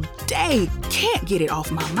all day. Can't get it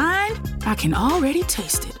off my mind. I can already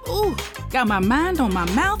taste it. Ooh, got my mind on my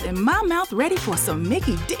mouth and my mouth ready for some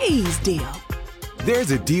Mickey D's deal.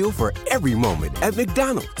 There's a deal for every moment at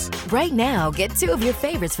McDonald's. Right now, get 2 of your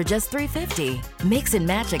favorites for just $3.50. Mix and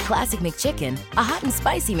match a classic McChicken, a hot and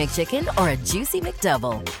spicy McChicken, or a juicy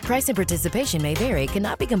McDouble. Price and participation may vary.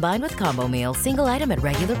 Cannot be combined with combo meal. Single item at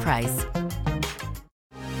regular price.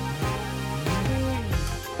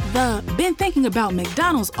 Been thinking about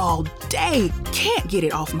McDonald's all day. Can't get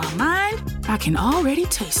it off my mind. I can already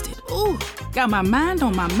taste it. Ooh, got my mind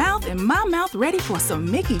on my mouth and my mouth ready for some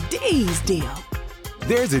Mickey D's deal.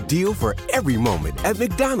 There's a deal for every moment at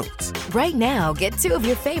McDonald's. Right now, get 2 of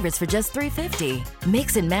your favorites for just $3.50.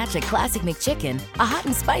 Mix and match a classic McChicken, a hot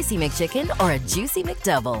and spicy McChicken, or a juicy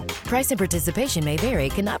McDouble. Price and participation may vary.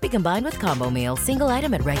 Cannot be combined with combo meal. Single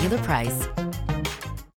item at regular price.